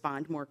 to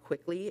respond more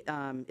quickly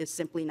is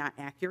simply not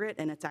accurate,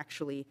 and it's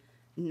actually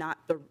not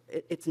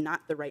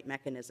the right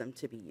mechanism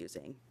to be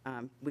using.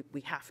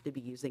 We have to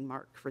be using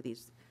MARC for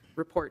these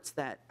reports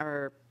that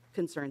are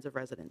concerns of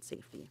resident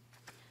safety.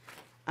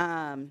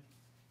 And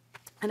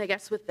I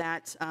guess with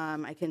that,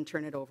 I can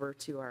turn it over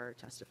to our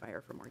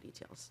testifier for more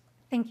details.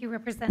 Thank you,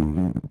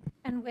 Representative.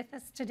 And with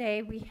us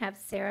today, we have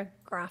Sarah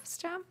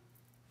Grafstrom.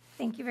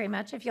 Thank you very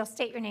much. If you'll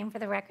state your name for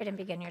the record and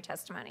begin your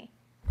testimony.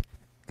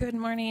 Good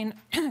morning.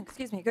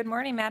 Excuse me. Good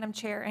morning, Madam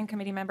Chair and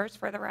committee members.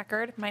 For the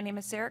record, my name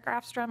is Sarah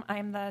Grafstrom.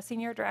 I'm the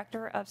Senior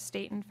Director of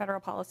State and Federal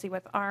Policy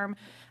with ARM,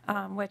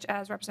 which,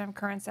 as Representative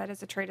Curran said,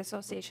 is a trade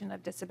association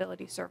of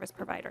disability service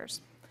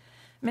providers.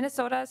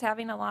 Minnesota is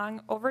having a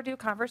long overdue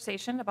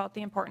conversation about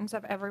the importance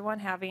of everyone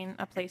having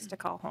a place to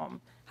call home.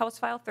 House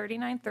File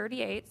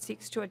 3938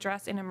 seeks to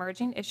address an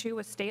emerging issue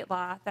with state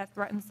law that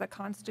threatens the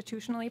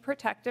constitutionally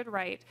protected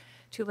right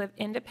to live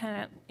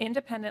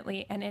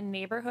independently and in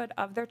neighborhood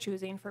of their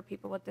choosing for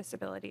people with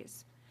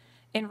disabilities.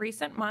 In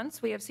recent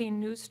months, we have seen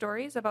news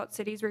stories about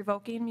cities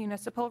revoking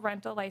municipal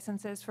rental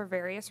licenses for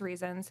various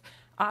reasons,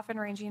 often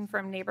ranging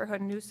from neighborhood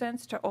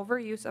nuisance to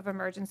overuse of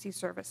emergency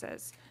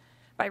services.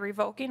 By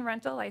revoking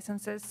rental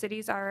licenses,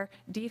 cities are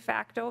de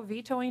facto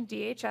vetoing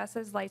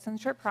DHS's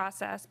licensure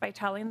process by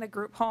telling the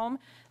group home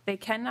they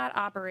cannot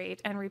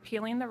operate and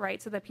repealing the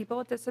rights of the people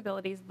with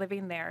disabilities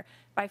living there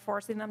by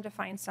forcing them to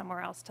find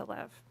somewhere else to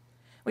live.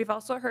 We've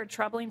also heard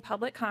troubling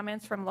public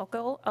comments from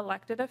local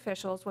elected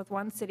officials, with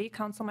one city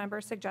council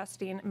member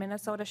suggesting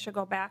Minnesota should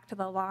go back to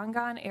the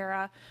long-gone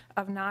era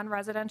of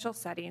non-residential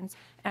settings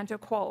and to,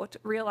 quote,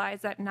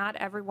 realize that not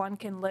everyone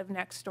can live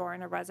next door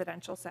in a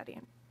residential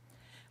setting.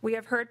 We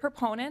have heard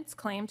proponents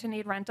claim to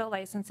need rental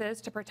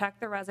licenses to protect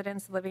the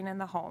residents living in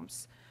the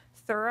homes.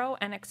 Thorough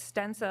and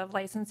extensive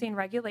licensing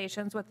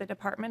regulations with the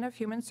Department of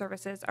Human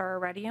Services are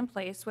already in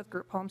place with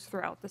group homes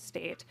throughout the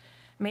state.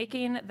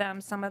 making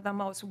them some of the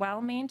most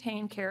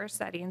well-maintained care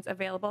settings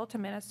available to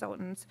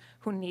Minnesotans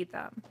who need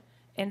them.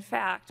 In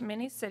fact,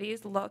 many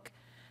cities look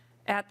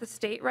at the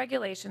state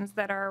regulations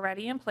that are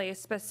already in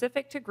place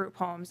specific to group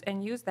homes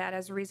and use that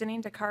as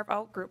reasoning to carve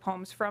out group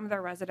homes from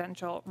their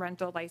residential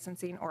rental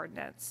licensing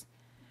ordinance.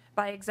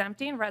 By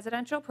exempting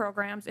residential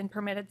programs in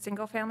permitted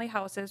single-family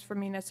houses from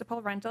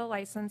municipal rental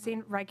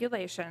licensing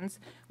regulations,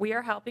 we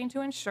are helping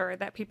to ensure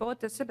that people with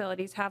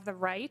disabilities have the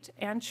right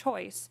and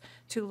choice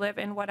to live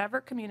in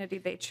whatever community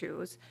they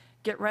choose,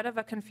 get rid of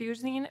a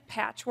confusing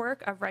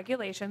patchwork of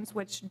regulations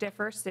which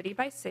differ city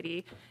by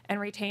city, and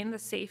retain the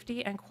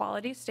safety and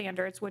quality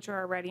standards which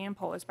are already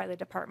imposed by the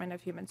Department of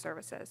Human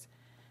Services.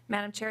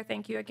 Madam Chair,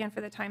 thank you again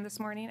for the time this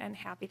morning, and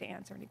happy to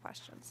answer any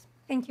questions.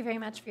 Thank you very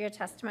much for your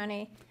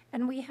testimony.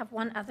 And we have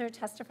one other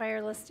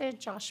testifier listed,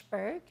 Josh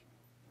Berg.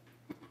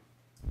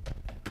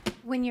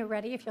 When you're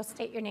ready, if you'll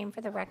state your name for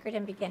the record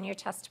and begin your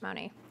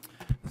testimony.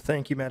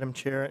 Thank you, Madam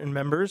Chair and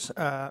members.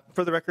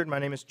 For the record, my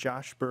name is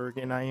Josh Berg,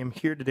 and I am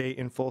here today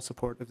in full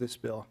support of this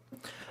bill.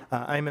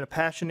 I am a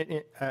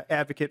passionate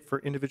advocate for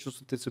individuals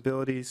with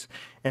disabilities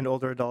and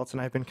older adults,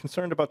 and I've been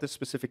concerned about this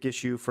specific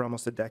issue for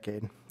almost a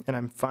decade. And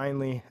I'm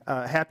finally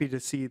happy to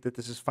see that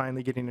this is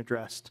finally getting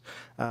addressed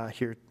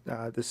here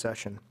this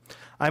session.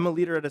 I'm a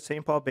leader at a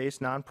St. Paul-based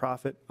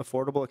nonprofit,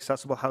 affordable,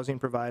 accessible housing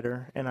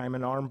provider, and I'm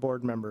an ARM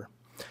board member.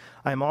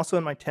 I am also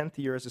in my 10th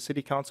year as a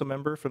city council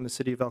member from the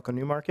city of Elko,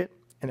 Newmarket,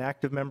 an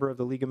active member of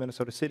the League of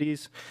Minnesota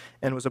Cities,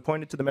 and was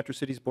appointed to the Metro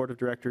Cities Board of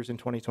Directors in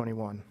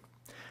 2021.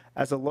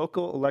 As a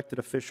local elected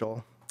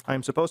official, I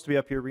am supposed to be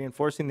up here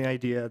reinforcing the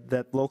idea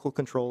that local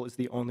control is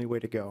the only way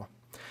to go.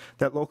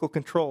 That local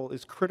control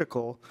is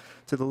critical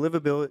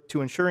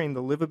to ensuring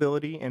the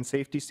livability and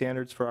safety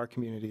standards for our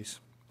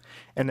communities,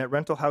 and that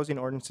rental housing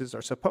ordinances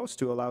are supposed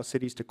to allow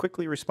cities to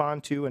quickly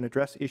respond to and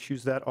address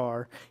issues that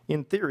are,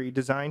 in theory,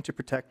 designed to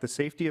protect the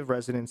safety of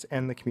residents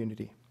and the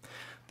community.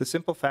 The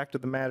simple fact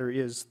of the matter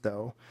is,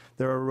 though,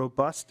 there are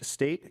robust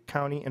state,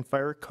 county, and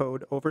fire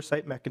code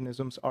oversight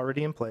mechanisms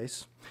already in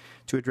place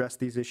to address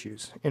these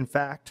issues. In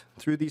fact,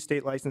 through these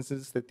state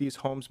licenses that these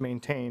homes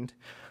maintained,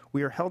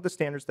 we are held to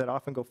standards that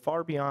often go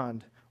far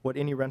beyond what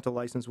any rental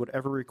license would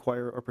ever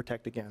require or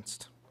protect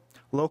against.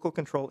 Local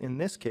control in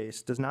this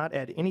case does not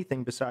add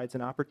anything besides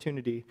an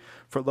opportunity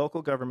for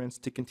local governments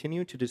to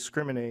continue to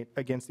discriminate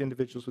against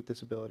individuals with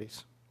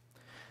disabilities.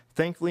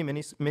 Thankfully,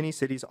 many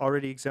cities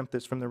already exempt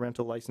this from their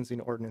rental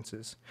licensing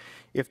ordinances,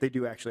 if they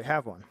do actually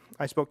have one.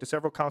 I spoke to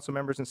several council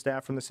members and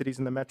staff from the cities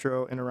in the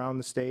metro and around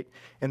the state,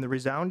 and the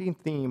resounding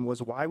theme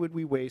was, why would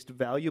we waste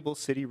valuable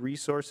city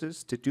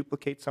resources to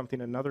duplicate something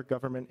another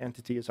government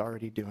entity is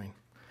already doing?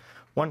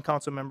 One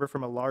council member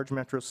from a large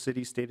metro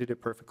city stated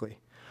it perfectly.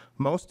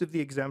 Most of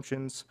the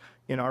exemptions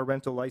in our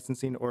rental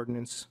licensing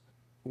ordinance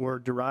were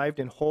derived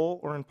in whole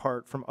or in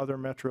part from other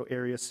metro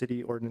area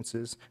city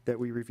ordinances that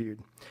we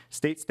reviewed.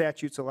 State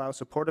statutes allow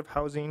supportive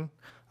housing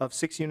of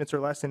 6 units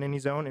or less in any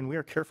zone, and we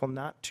are careful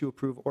not to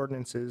approve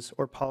ordinances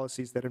or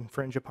policies that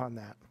infringe upon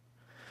that.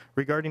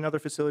 Regarding other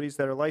facilities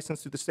that are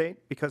licensed through the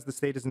state, because the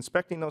state is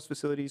inspecting those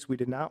facilities, we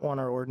did not want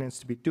our ordinance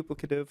to be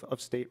duplicative of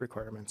state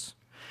requirements.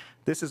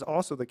 This is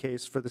also the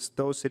case for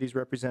those cities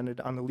represented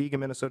on the League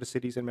of Minnesota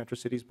Cities and Metro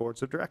Cities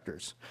Boards of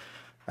Directors.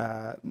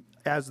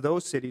 As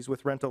those cities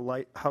with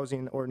rental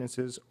housing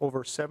ordinances,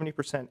 over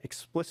 70%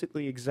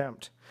 explicitly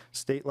exempt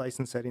state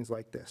license settings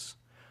like this.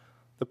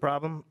 The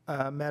problem,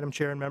 Madam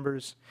Chair and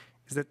members,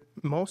 is that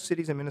most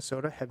cities in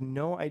Minnesota have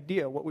no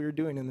idea what we are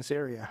doing in this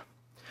area.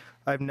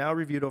 I've now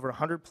reviewed over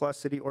 100+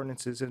 city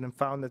ordinances and have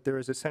found that there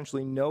is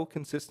essentially no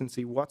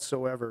consistency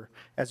whatsoever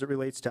as it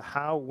relates to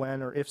how,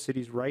 when, or if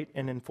cities write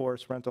and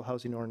enforce rental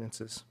housing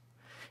ordinances.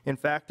 In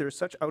fact, there is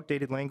such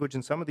outdated language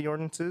in some of the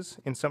ordinances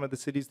in some of the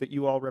cities that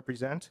you all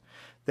represent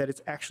that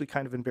it's actually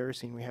kind of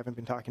embarrassing we haven't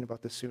been talking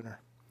about this sooner.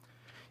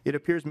 It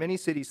appears many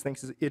cities think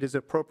it is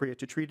appropriate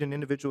to treat an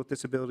individual with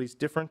disabilities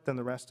different than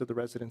the rest of the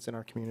residents in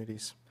our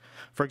communities.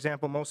 For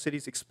example, most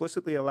cities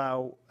explicitly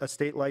allow a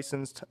state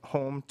licensed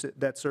home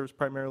that serves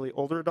primarily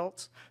older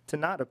adults to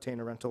not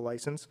obtain a rental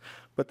license,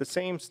 but the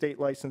same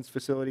state licensed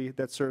facility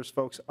that serves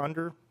folks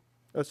under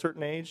a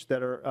certain age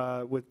that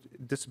are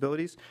with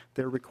disabilities,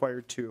 they're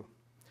required to.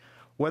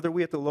 Whether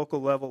we at the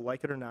local level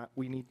like it or not,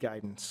 we need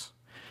guidance.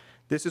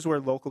 This is where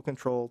local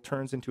control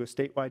turns into a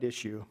statewide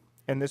issue,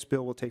 and this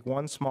bill will take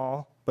one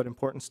small but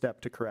important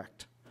step to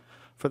correct.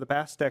 For the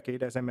past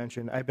decade, as I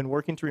mentioned, I've been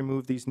working to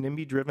remove these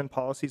NIMBY-driven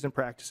policies and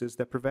practices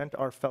that prevent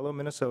our fellow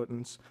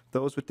Minnesotans,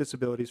 those with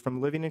disabilities, from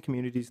living in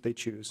communities they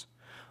choose.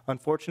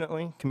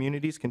 Unfortunately,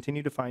 communities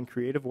continue to find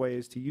creative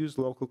ways to use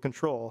local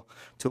control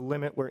to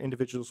limit where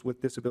individuals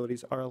with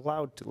disabilities are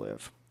allowed to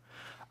live.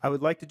 I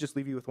would like to just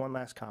leave you with one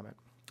last comment.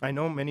 I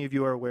know many of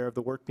you are aware of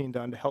the work being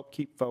done to help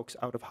keep folks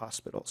out of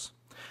hospitals.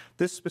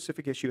 This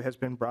specific issue has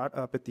been brought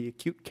up at the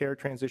Acute Care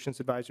Transitions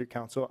Advisory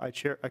Council. I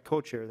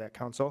co-chair that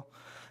council,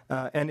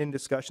 and in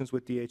discussions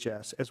with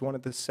DHS as one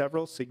of the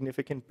several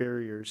significant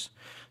barriers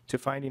to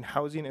finding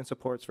housing and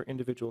supports for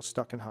individuals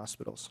stuck in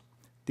hospitals.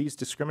 These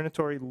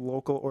discriminatory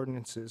local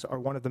ordinances are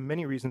one of the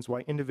many reasons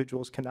why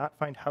individuals cannot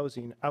find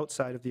housing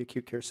outside of the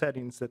acute care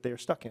settings that they are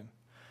stuck in.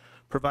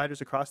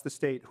 Providers across the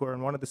state who are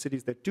in one of the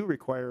cities that do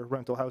require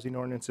rental housing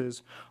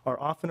ordinances are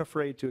often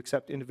afraid to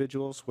accept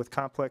individuals with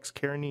complex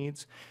care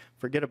needs,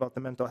 forget about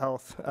the mental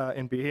health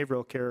and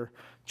behavioral care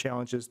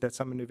challenges that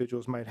some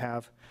individuals might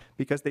have,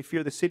 because they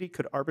fear the city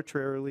could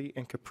arbitrarily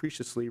and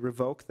capriciously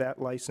revoke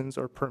that license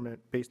or permit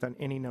based on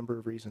any number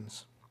of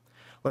reasons.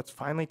 Let's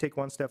finally take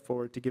one step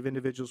forward to give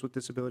individuals with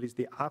disabilities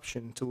the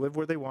option to live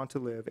where they want to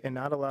live and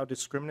not allow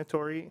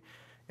discriminatory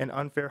and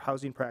unfair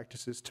housing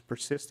practices to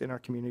persist in our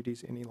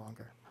communities any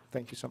longer.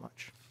 Thank you so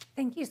much.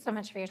 Thank you so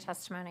much for your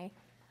testimony.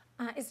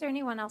 Is there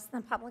anyone else in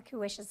the public who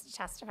wishes to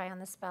testify on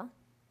this bill?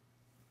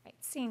 Right,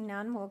 seeing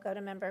none, we'll go to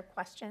member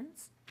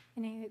questions.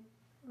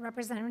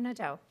 Representative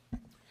Nadeau.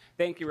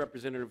 Thank you,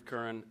 Representative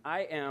Curran.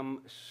 I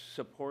am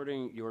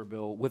supporting your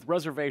bill with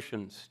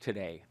reservations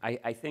today.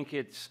 I think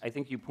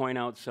you point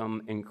out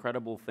some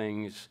incredible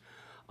things,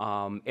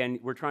 and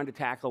we're trying to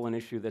tackle an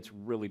issue that's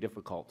really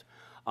difficult.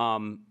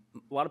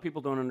 A lot of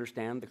people don't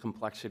understand the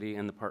complexity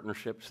and the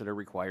partnerships that are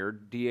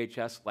required.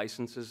 DHS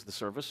licenses the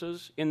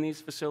services in these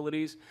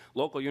facilities.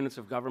 Local units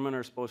of government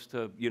are supposed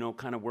to,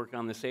 kind of work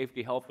on the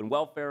safety, health, and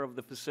welfare of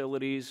the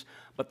facilities,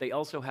 but they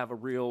also have a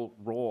real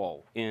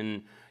role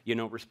in,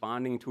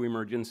 responding to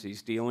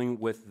emergencies, dealing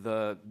with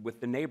the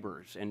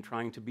neighbors, and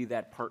trying to be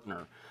that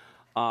partner.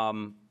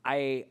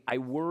 I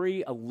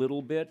worry a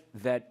little bit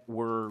that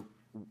we're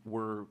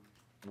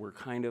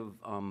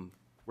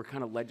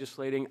kind of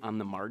legislating on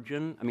the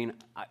margin. I mean,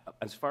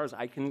 as far as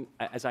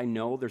I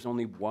know, there's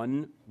only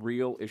one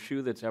real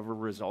issue that's ever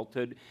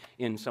resulted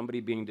in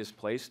somebody being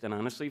displaced, and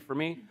honestly, for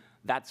me,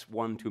 that's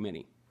one too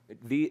many.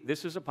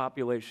 This is a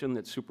population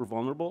that's super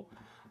vulnerable.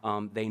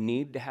 They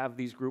need to have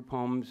these group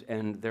homes,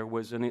 and there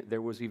was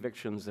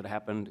evictions that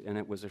happened, and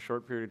it was a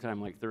short period of time,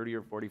 like 30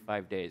 or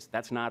 45 days.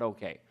 That's not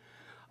okay.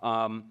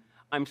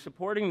 I'm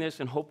supporting this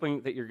and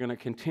hoping that you're going to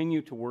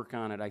continue to work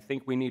on it. I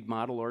think we need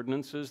model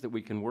ordinances that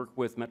we can work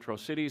with metro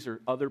cities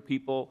or other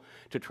people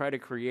to try to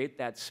create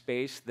that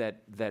space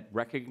that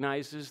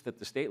recognizes that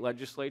the state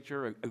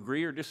legislature,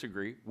 agree or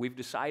disagree, we've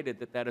decided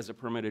that that is a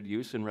permitted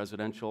use in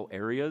residential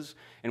areas,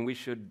 and we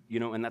should,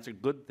 and that's a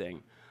good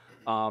thing.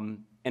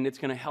 And it's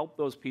going to help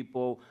those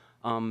people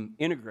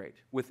integrate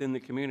within the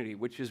community,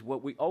 which is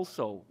what we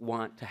also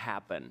want to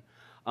happen.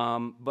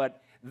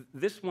 But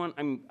this one,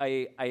 I'm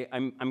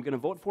going to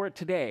vote for it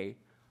today,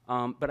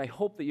 but I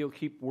hope that you'll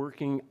keep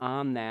working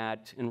on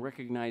that and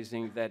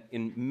recognizing that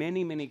in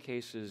many, many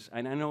cases,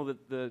 and I know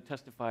that the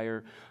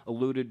testifier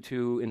alluded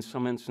to, in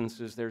some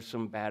instances, there's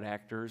some bad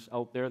actors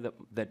out there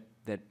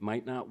that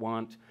might not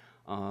want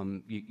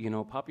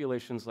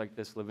populations like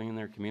this living in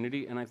their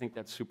community, and I think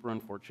that's super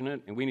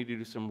unfortunate, and we need to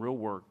do some real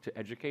work to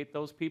educate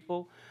those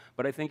people.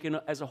 But I think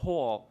as a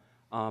whole,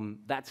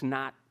 that's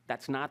not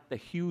the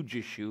huge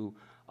issue.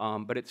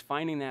 But it's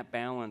finding that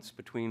balance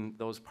between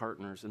those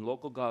partners. And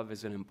local gov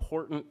is an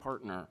important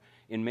partner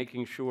in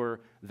making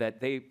sure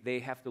that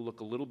they have to look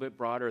a little bit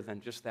broader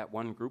than just that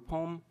one group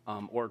home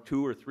or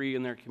 2 or 3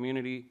 in their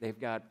community. They've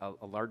got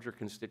a larger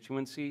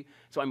constituency.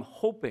 So I'm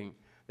hoping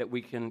that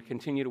we can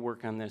continue to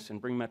work on this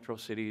and bring metro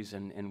cities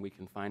and we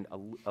can find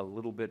a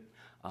little bit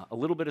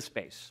of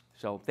space.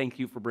 So thank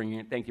you for bringing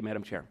it. Thank you,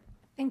 Madam Chair.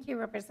 Thank you,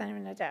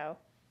 Representative Nadeau.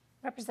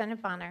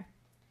 Representative Bonner.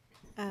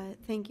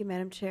 Thank you,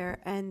 Madam Chair,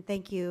 and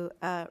thank you,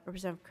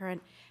 Representative Curran.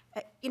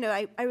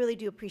 I really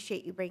do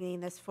appreciate you bringing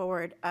this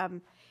forward. I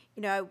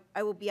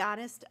will be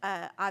honest,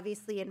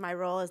 obviously in my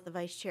role as the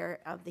Vice Chair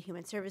of the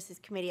Human Services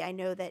Committee, I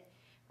know that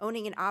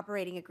owning and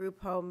operating a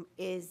group home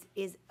is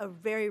a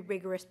very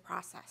rigorous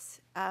process.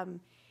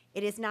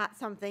 It is not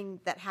something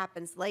that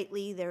happens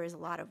lightly. There is a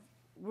lot of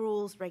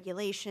rules,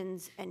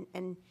 regulations,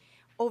 and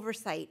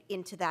oversight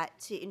into that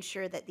to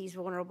ensure that these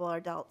vulnerable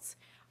adults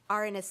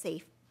are in a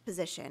safe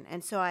position.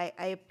 And so I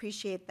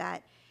appreciate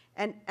that.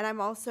 And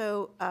I'm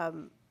also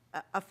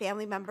a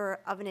family member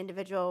of an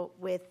individual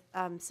with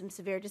some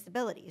severe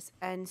disabilities.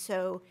 And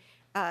so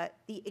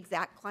the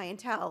exact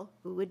clientele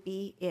who would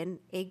be in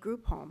a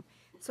group home.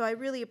 So I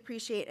really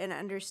appreciate and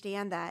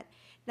understand that.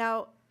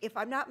 Now, if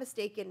I'm not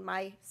mistaken,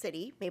 my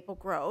city, Maple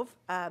Grove,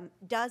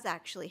 does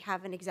actually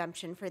have an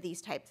exemption for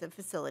these types of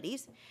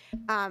facilities,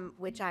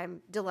 which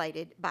I'm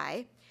delighted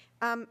by.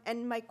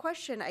 And my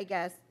question, I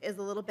guess, is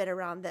a little bit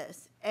around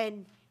this.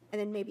 And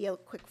then maybe a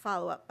quick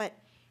follow-up. But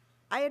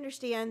I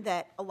understand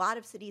that a lot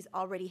of cities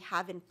already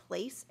have in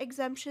place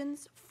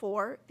exemptions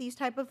for these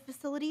type of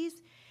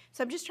facilities.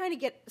 So I'm just trying to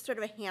get sort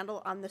of a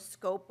handle on the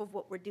scope of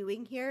what we're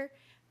doing here.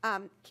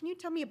 Can you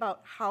tell me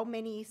about how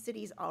many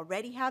cities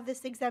already have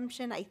this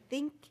exemption? I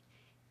think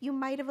you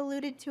might have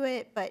alluded to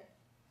it, but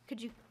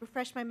could you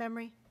refresh my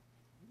memory?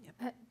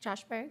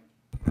 Josh Berg.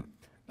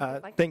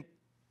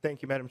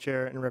 Thank you, Madam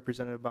Chair and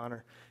Representative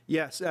Bonner.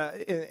 Yes,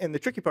 and the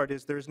tricky part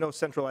is there's no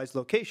centralized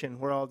location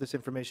where all this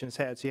information is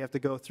had. So you have to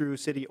go through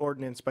city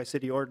ordinance by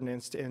city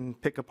ordinance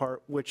and pick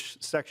apart which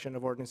section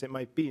of ordinance it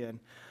might be in.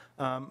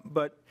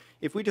 But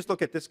if we just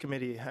look at this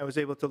committee, I was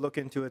able to look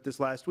into it this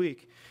last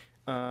week.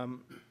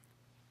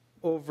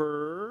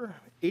 over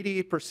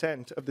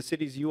 88% of the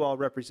cities you all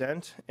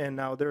represent, and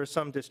now there are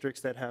some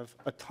districts that have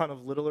a ton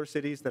of littler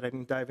cities that I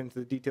didn't dive into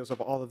the details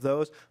of all of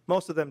those.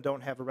 Most of them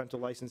don't have a rental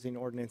licensing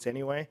ordinance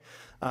anyway,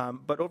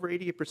 but over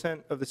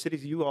 88% of the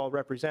cities you all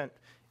represent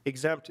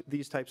exempt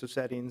these types of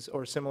settings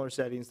or similar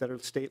settings that are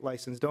state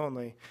licensed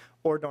only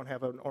or don't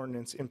have an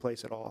ordinance in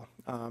place at all.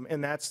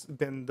 And that's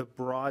been the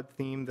broad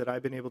theme that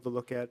I've been able to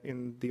look at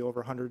in the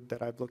over 100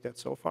 that I've looked at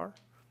so far.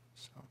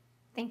 So.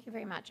 Thank you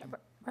very much.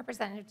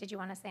 Representative, did you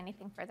want to say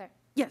anything further?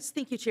 Yes,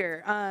 thank you,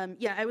 Chair.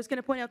 Yeah, I was going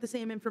to point out the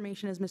same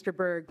information as Mr.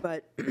 Berg,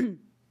 but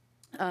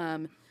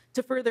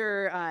to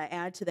further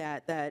add to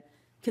that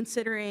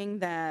considering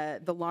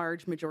that the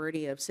large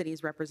majority of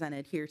cities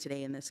represented here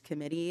today in this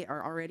committee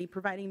are already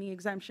providing the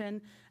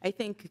exemption, I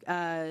think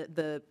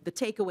the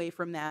takeaway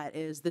from that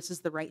is this is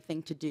the right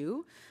thing to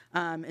do.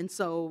 And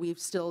so we've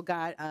still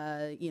got,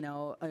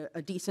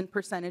 a decent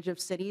percentage of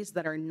cities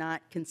that are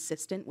not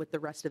consistent with the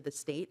rest of the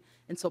state.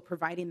 And so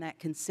providing that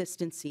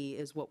consistency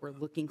is what we're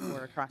looking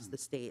for across the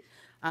state,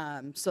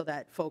 so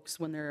that folks,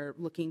 when they're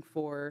looking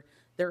for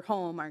their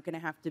home, aren't going to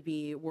have to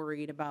be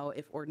worried about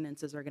if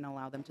ordinances are going to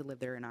allow them to live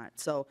there or not.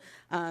 So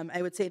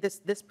I would say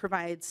this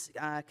provides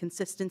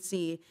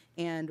consistency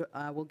and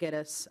will get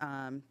us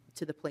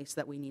to the place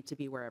that we need to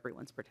be where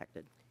everyone's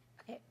protected.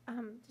 Okay,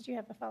 did you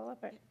have a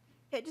follow-up? Or?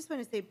 Yeah, I just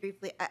want to say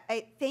briefly,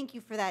 I thank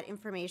you for that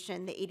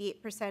information, the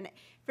 88%.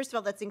 First of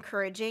all, that's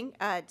encouraging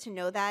to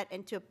know that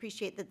and to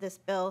appreciate that this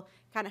bill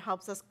kind of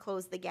helps us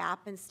close the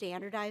gap and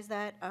standardize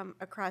that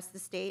across the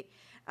state.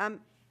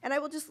 And I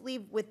will just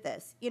leave with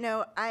this.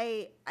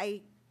 I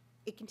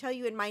can tell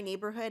you in my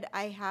neighborhood,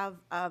 I have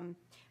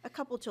a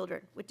couple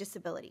children with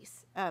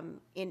disabilities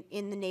in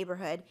the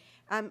neighborhood,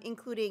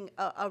 including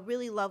a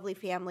really lovely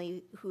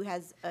family who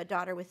has a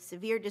daughter with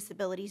severe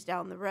disabilities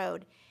down the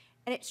road.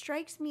 And it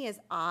strikes me as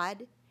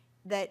odd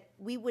that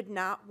we would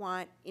not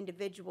want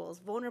individuals,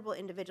 vulnerable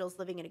individuals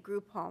living in a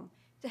group home,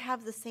 to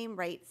have the same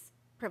rights,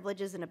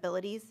 privileges, and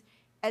abilities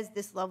as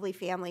this lovely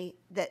family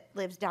that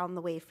lives down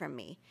the way from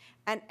me.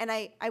 And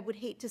I would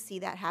hate to see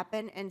that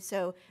happen. And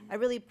so I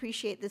really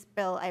appreciate this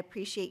bill. I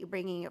appreciate you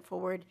bringing it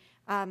forward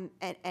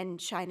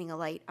and shining a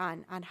light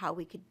on how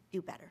we could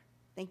do better.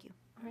 Thank you.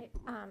 All right.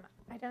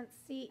 I don't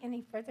see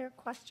any further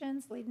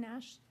questions. Lead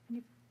Nash?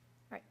 All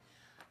right.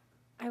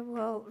 I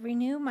will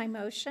renew my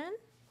motion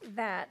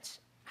that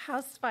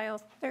House File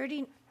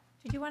 30,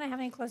 did you want to have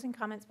any closing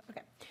comments?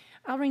 Okay.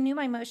 I'll renew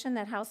my motion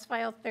that House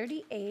File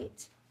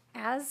 38,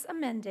 as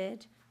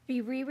amended, be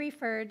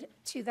re-referred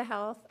to the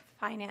Health,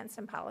 Finance,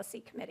 and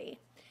Policy Committee.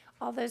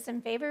 All those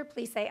in favor,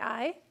 please say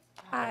aye.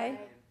 Aye.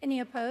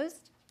 Any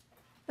opposed?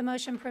 The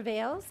motion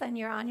prevails, and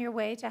you're on your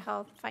way to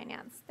Health,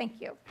 Finance.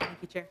 Thank you. Thank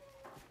you, Chair.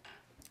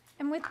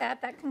 And with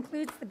that, that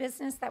concludes the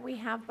business that we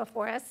have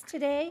before us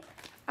today.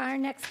 Our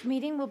next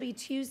meeting will be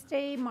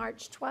Tuesday,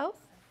 March 12th.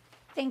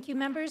 Thank you,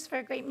 members, for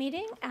a great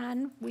meeting,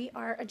 and we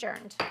are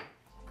adjourned.